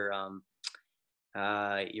read your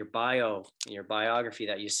biography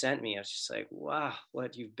that you sent me, I was just like, wow,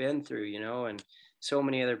 what you've been through, and so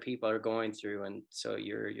many other people are going through. And so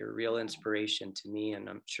you're a real inspiration to me, and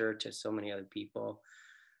I'm sure to so many other people.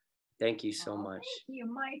 Thank you so much. Thank you,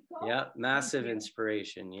 Michael. Yeah, massive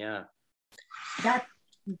inspiration. Yeah.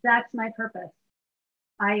 That's my purpose.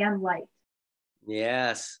 I am light.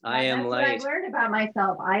 Yes, I am light. That's what I've learned about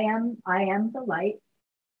myself. I am the light.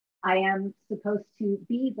 I am supposed to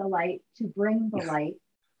be the light, to bring the light.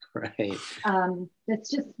 Right.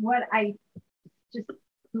 That's just just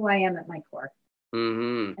who I am at my core.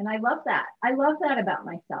 Mm-hmm. And I love that. I love that about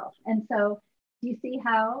myself. And so do you see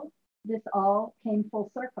how this all came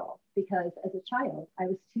full circle? Because as a child, I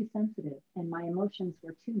was too sensitive and my emotions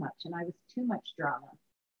were too much and I was too much drama.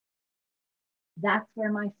 That's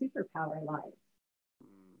where my superpower lies.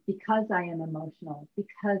 Because I am emotional,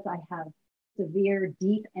 because I have severe,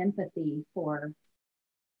 deep empathy for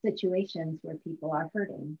situations where people are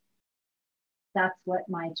hurting. That's what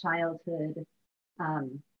my childhood,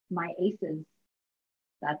 my ACEs,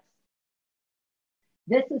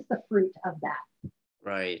 this is the fruit of that.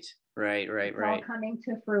 Right. It's all coming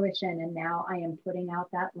to fruition. And now I am putting out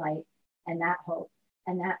that light and that hope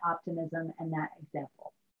and that optimism and that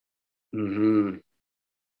example. Mm-hmm.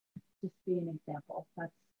 Just be an example.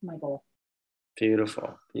 That's my goal.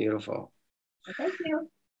 Beautiful. Beautiful. Well, thank you.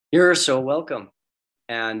 You're so welcome.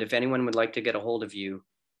 And if anyone would like to get a hold of you,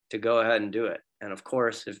 to go ahead and do it. And of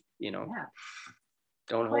course, if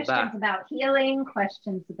don't hold back. Questions about healing,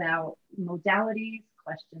 questions about modalities,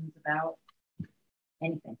 questions about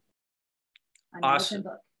anything. Awesome.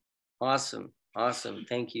 Awesome.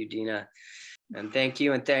 Thank you, Dina. And thank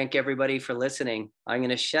you. And thank everybody for listening. I'm going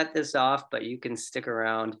to shut this off, but you can stick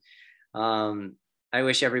around. I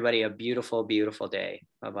wish everybody a beautiful, beautiful day.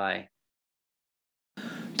 Bye-bye.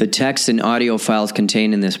 The text and audio files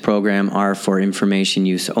contained in this program are for information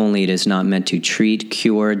use only. It is not meant to treat,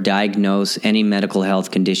 cure, diagnose any medical health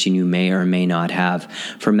condition you may or may not have.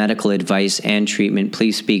 For medical advice and treatment,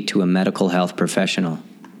 please speak to a medical health professional.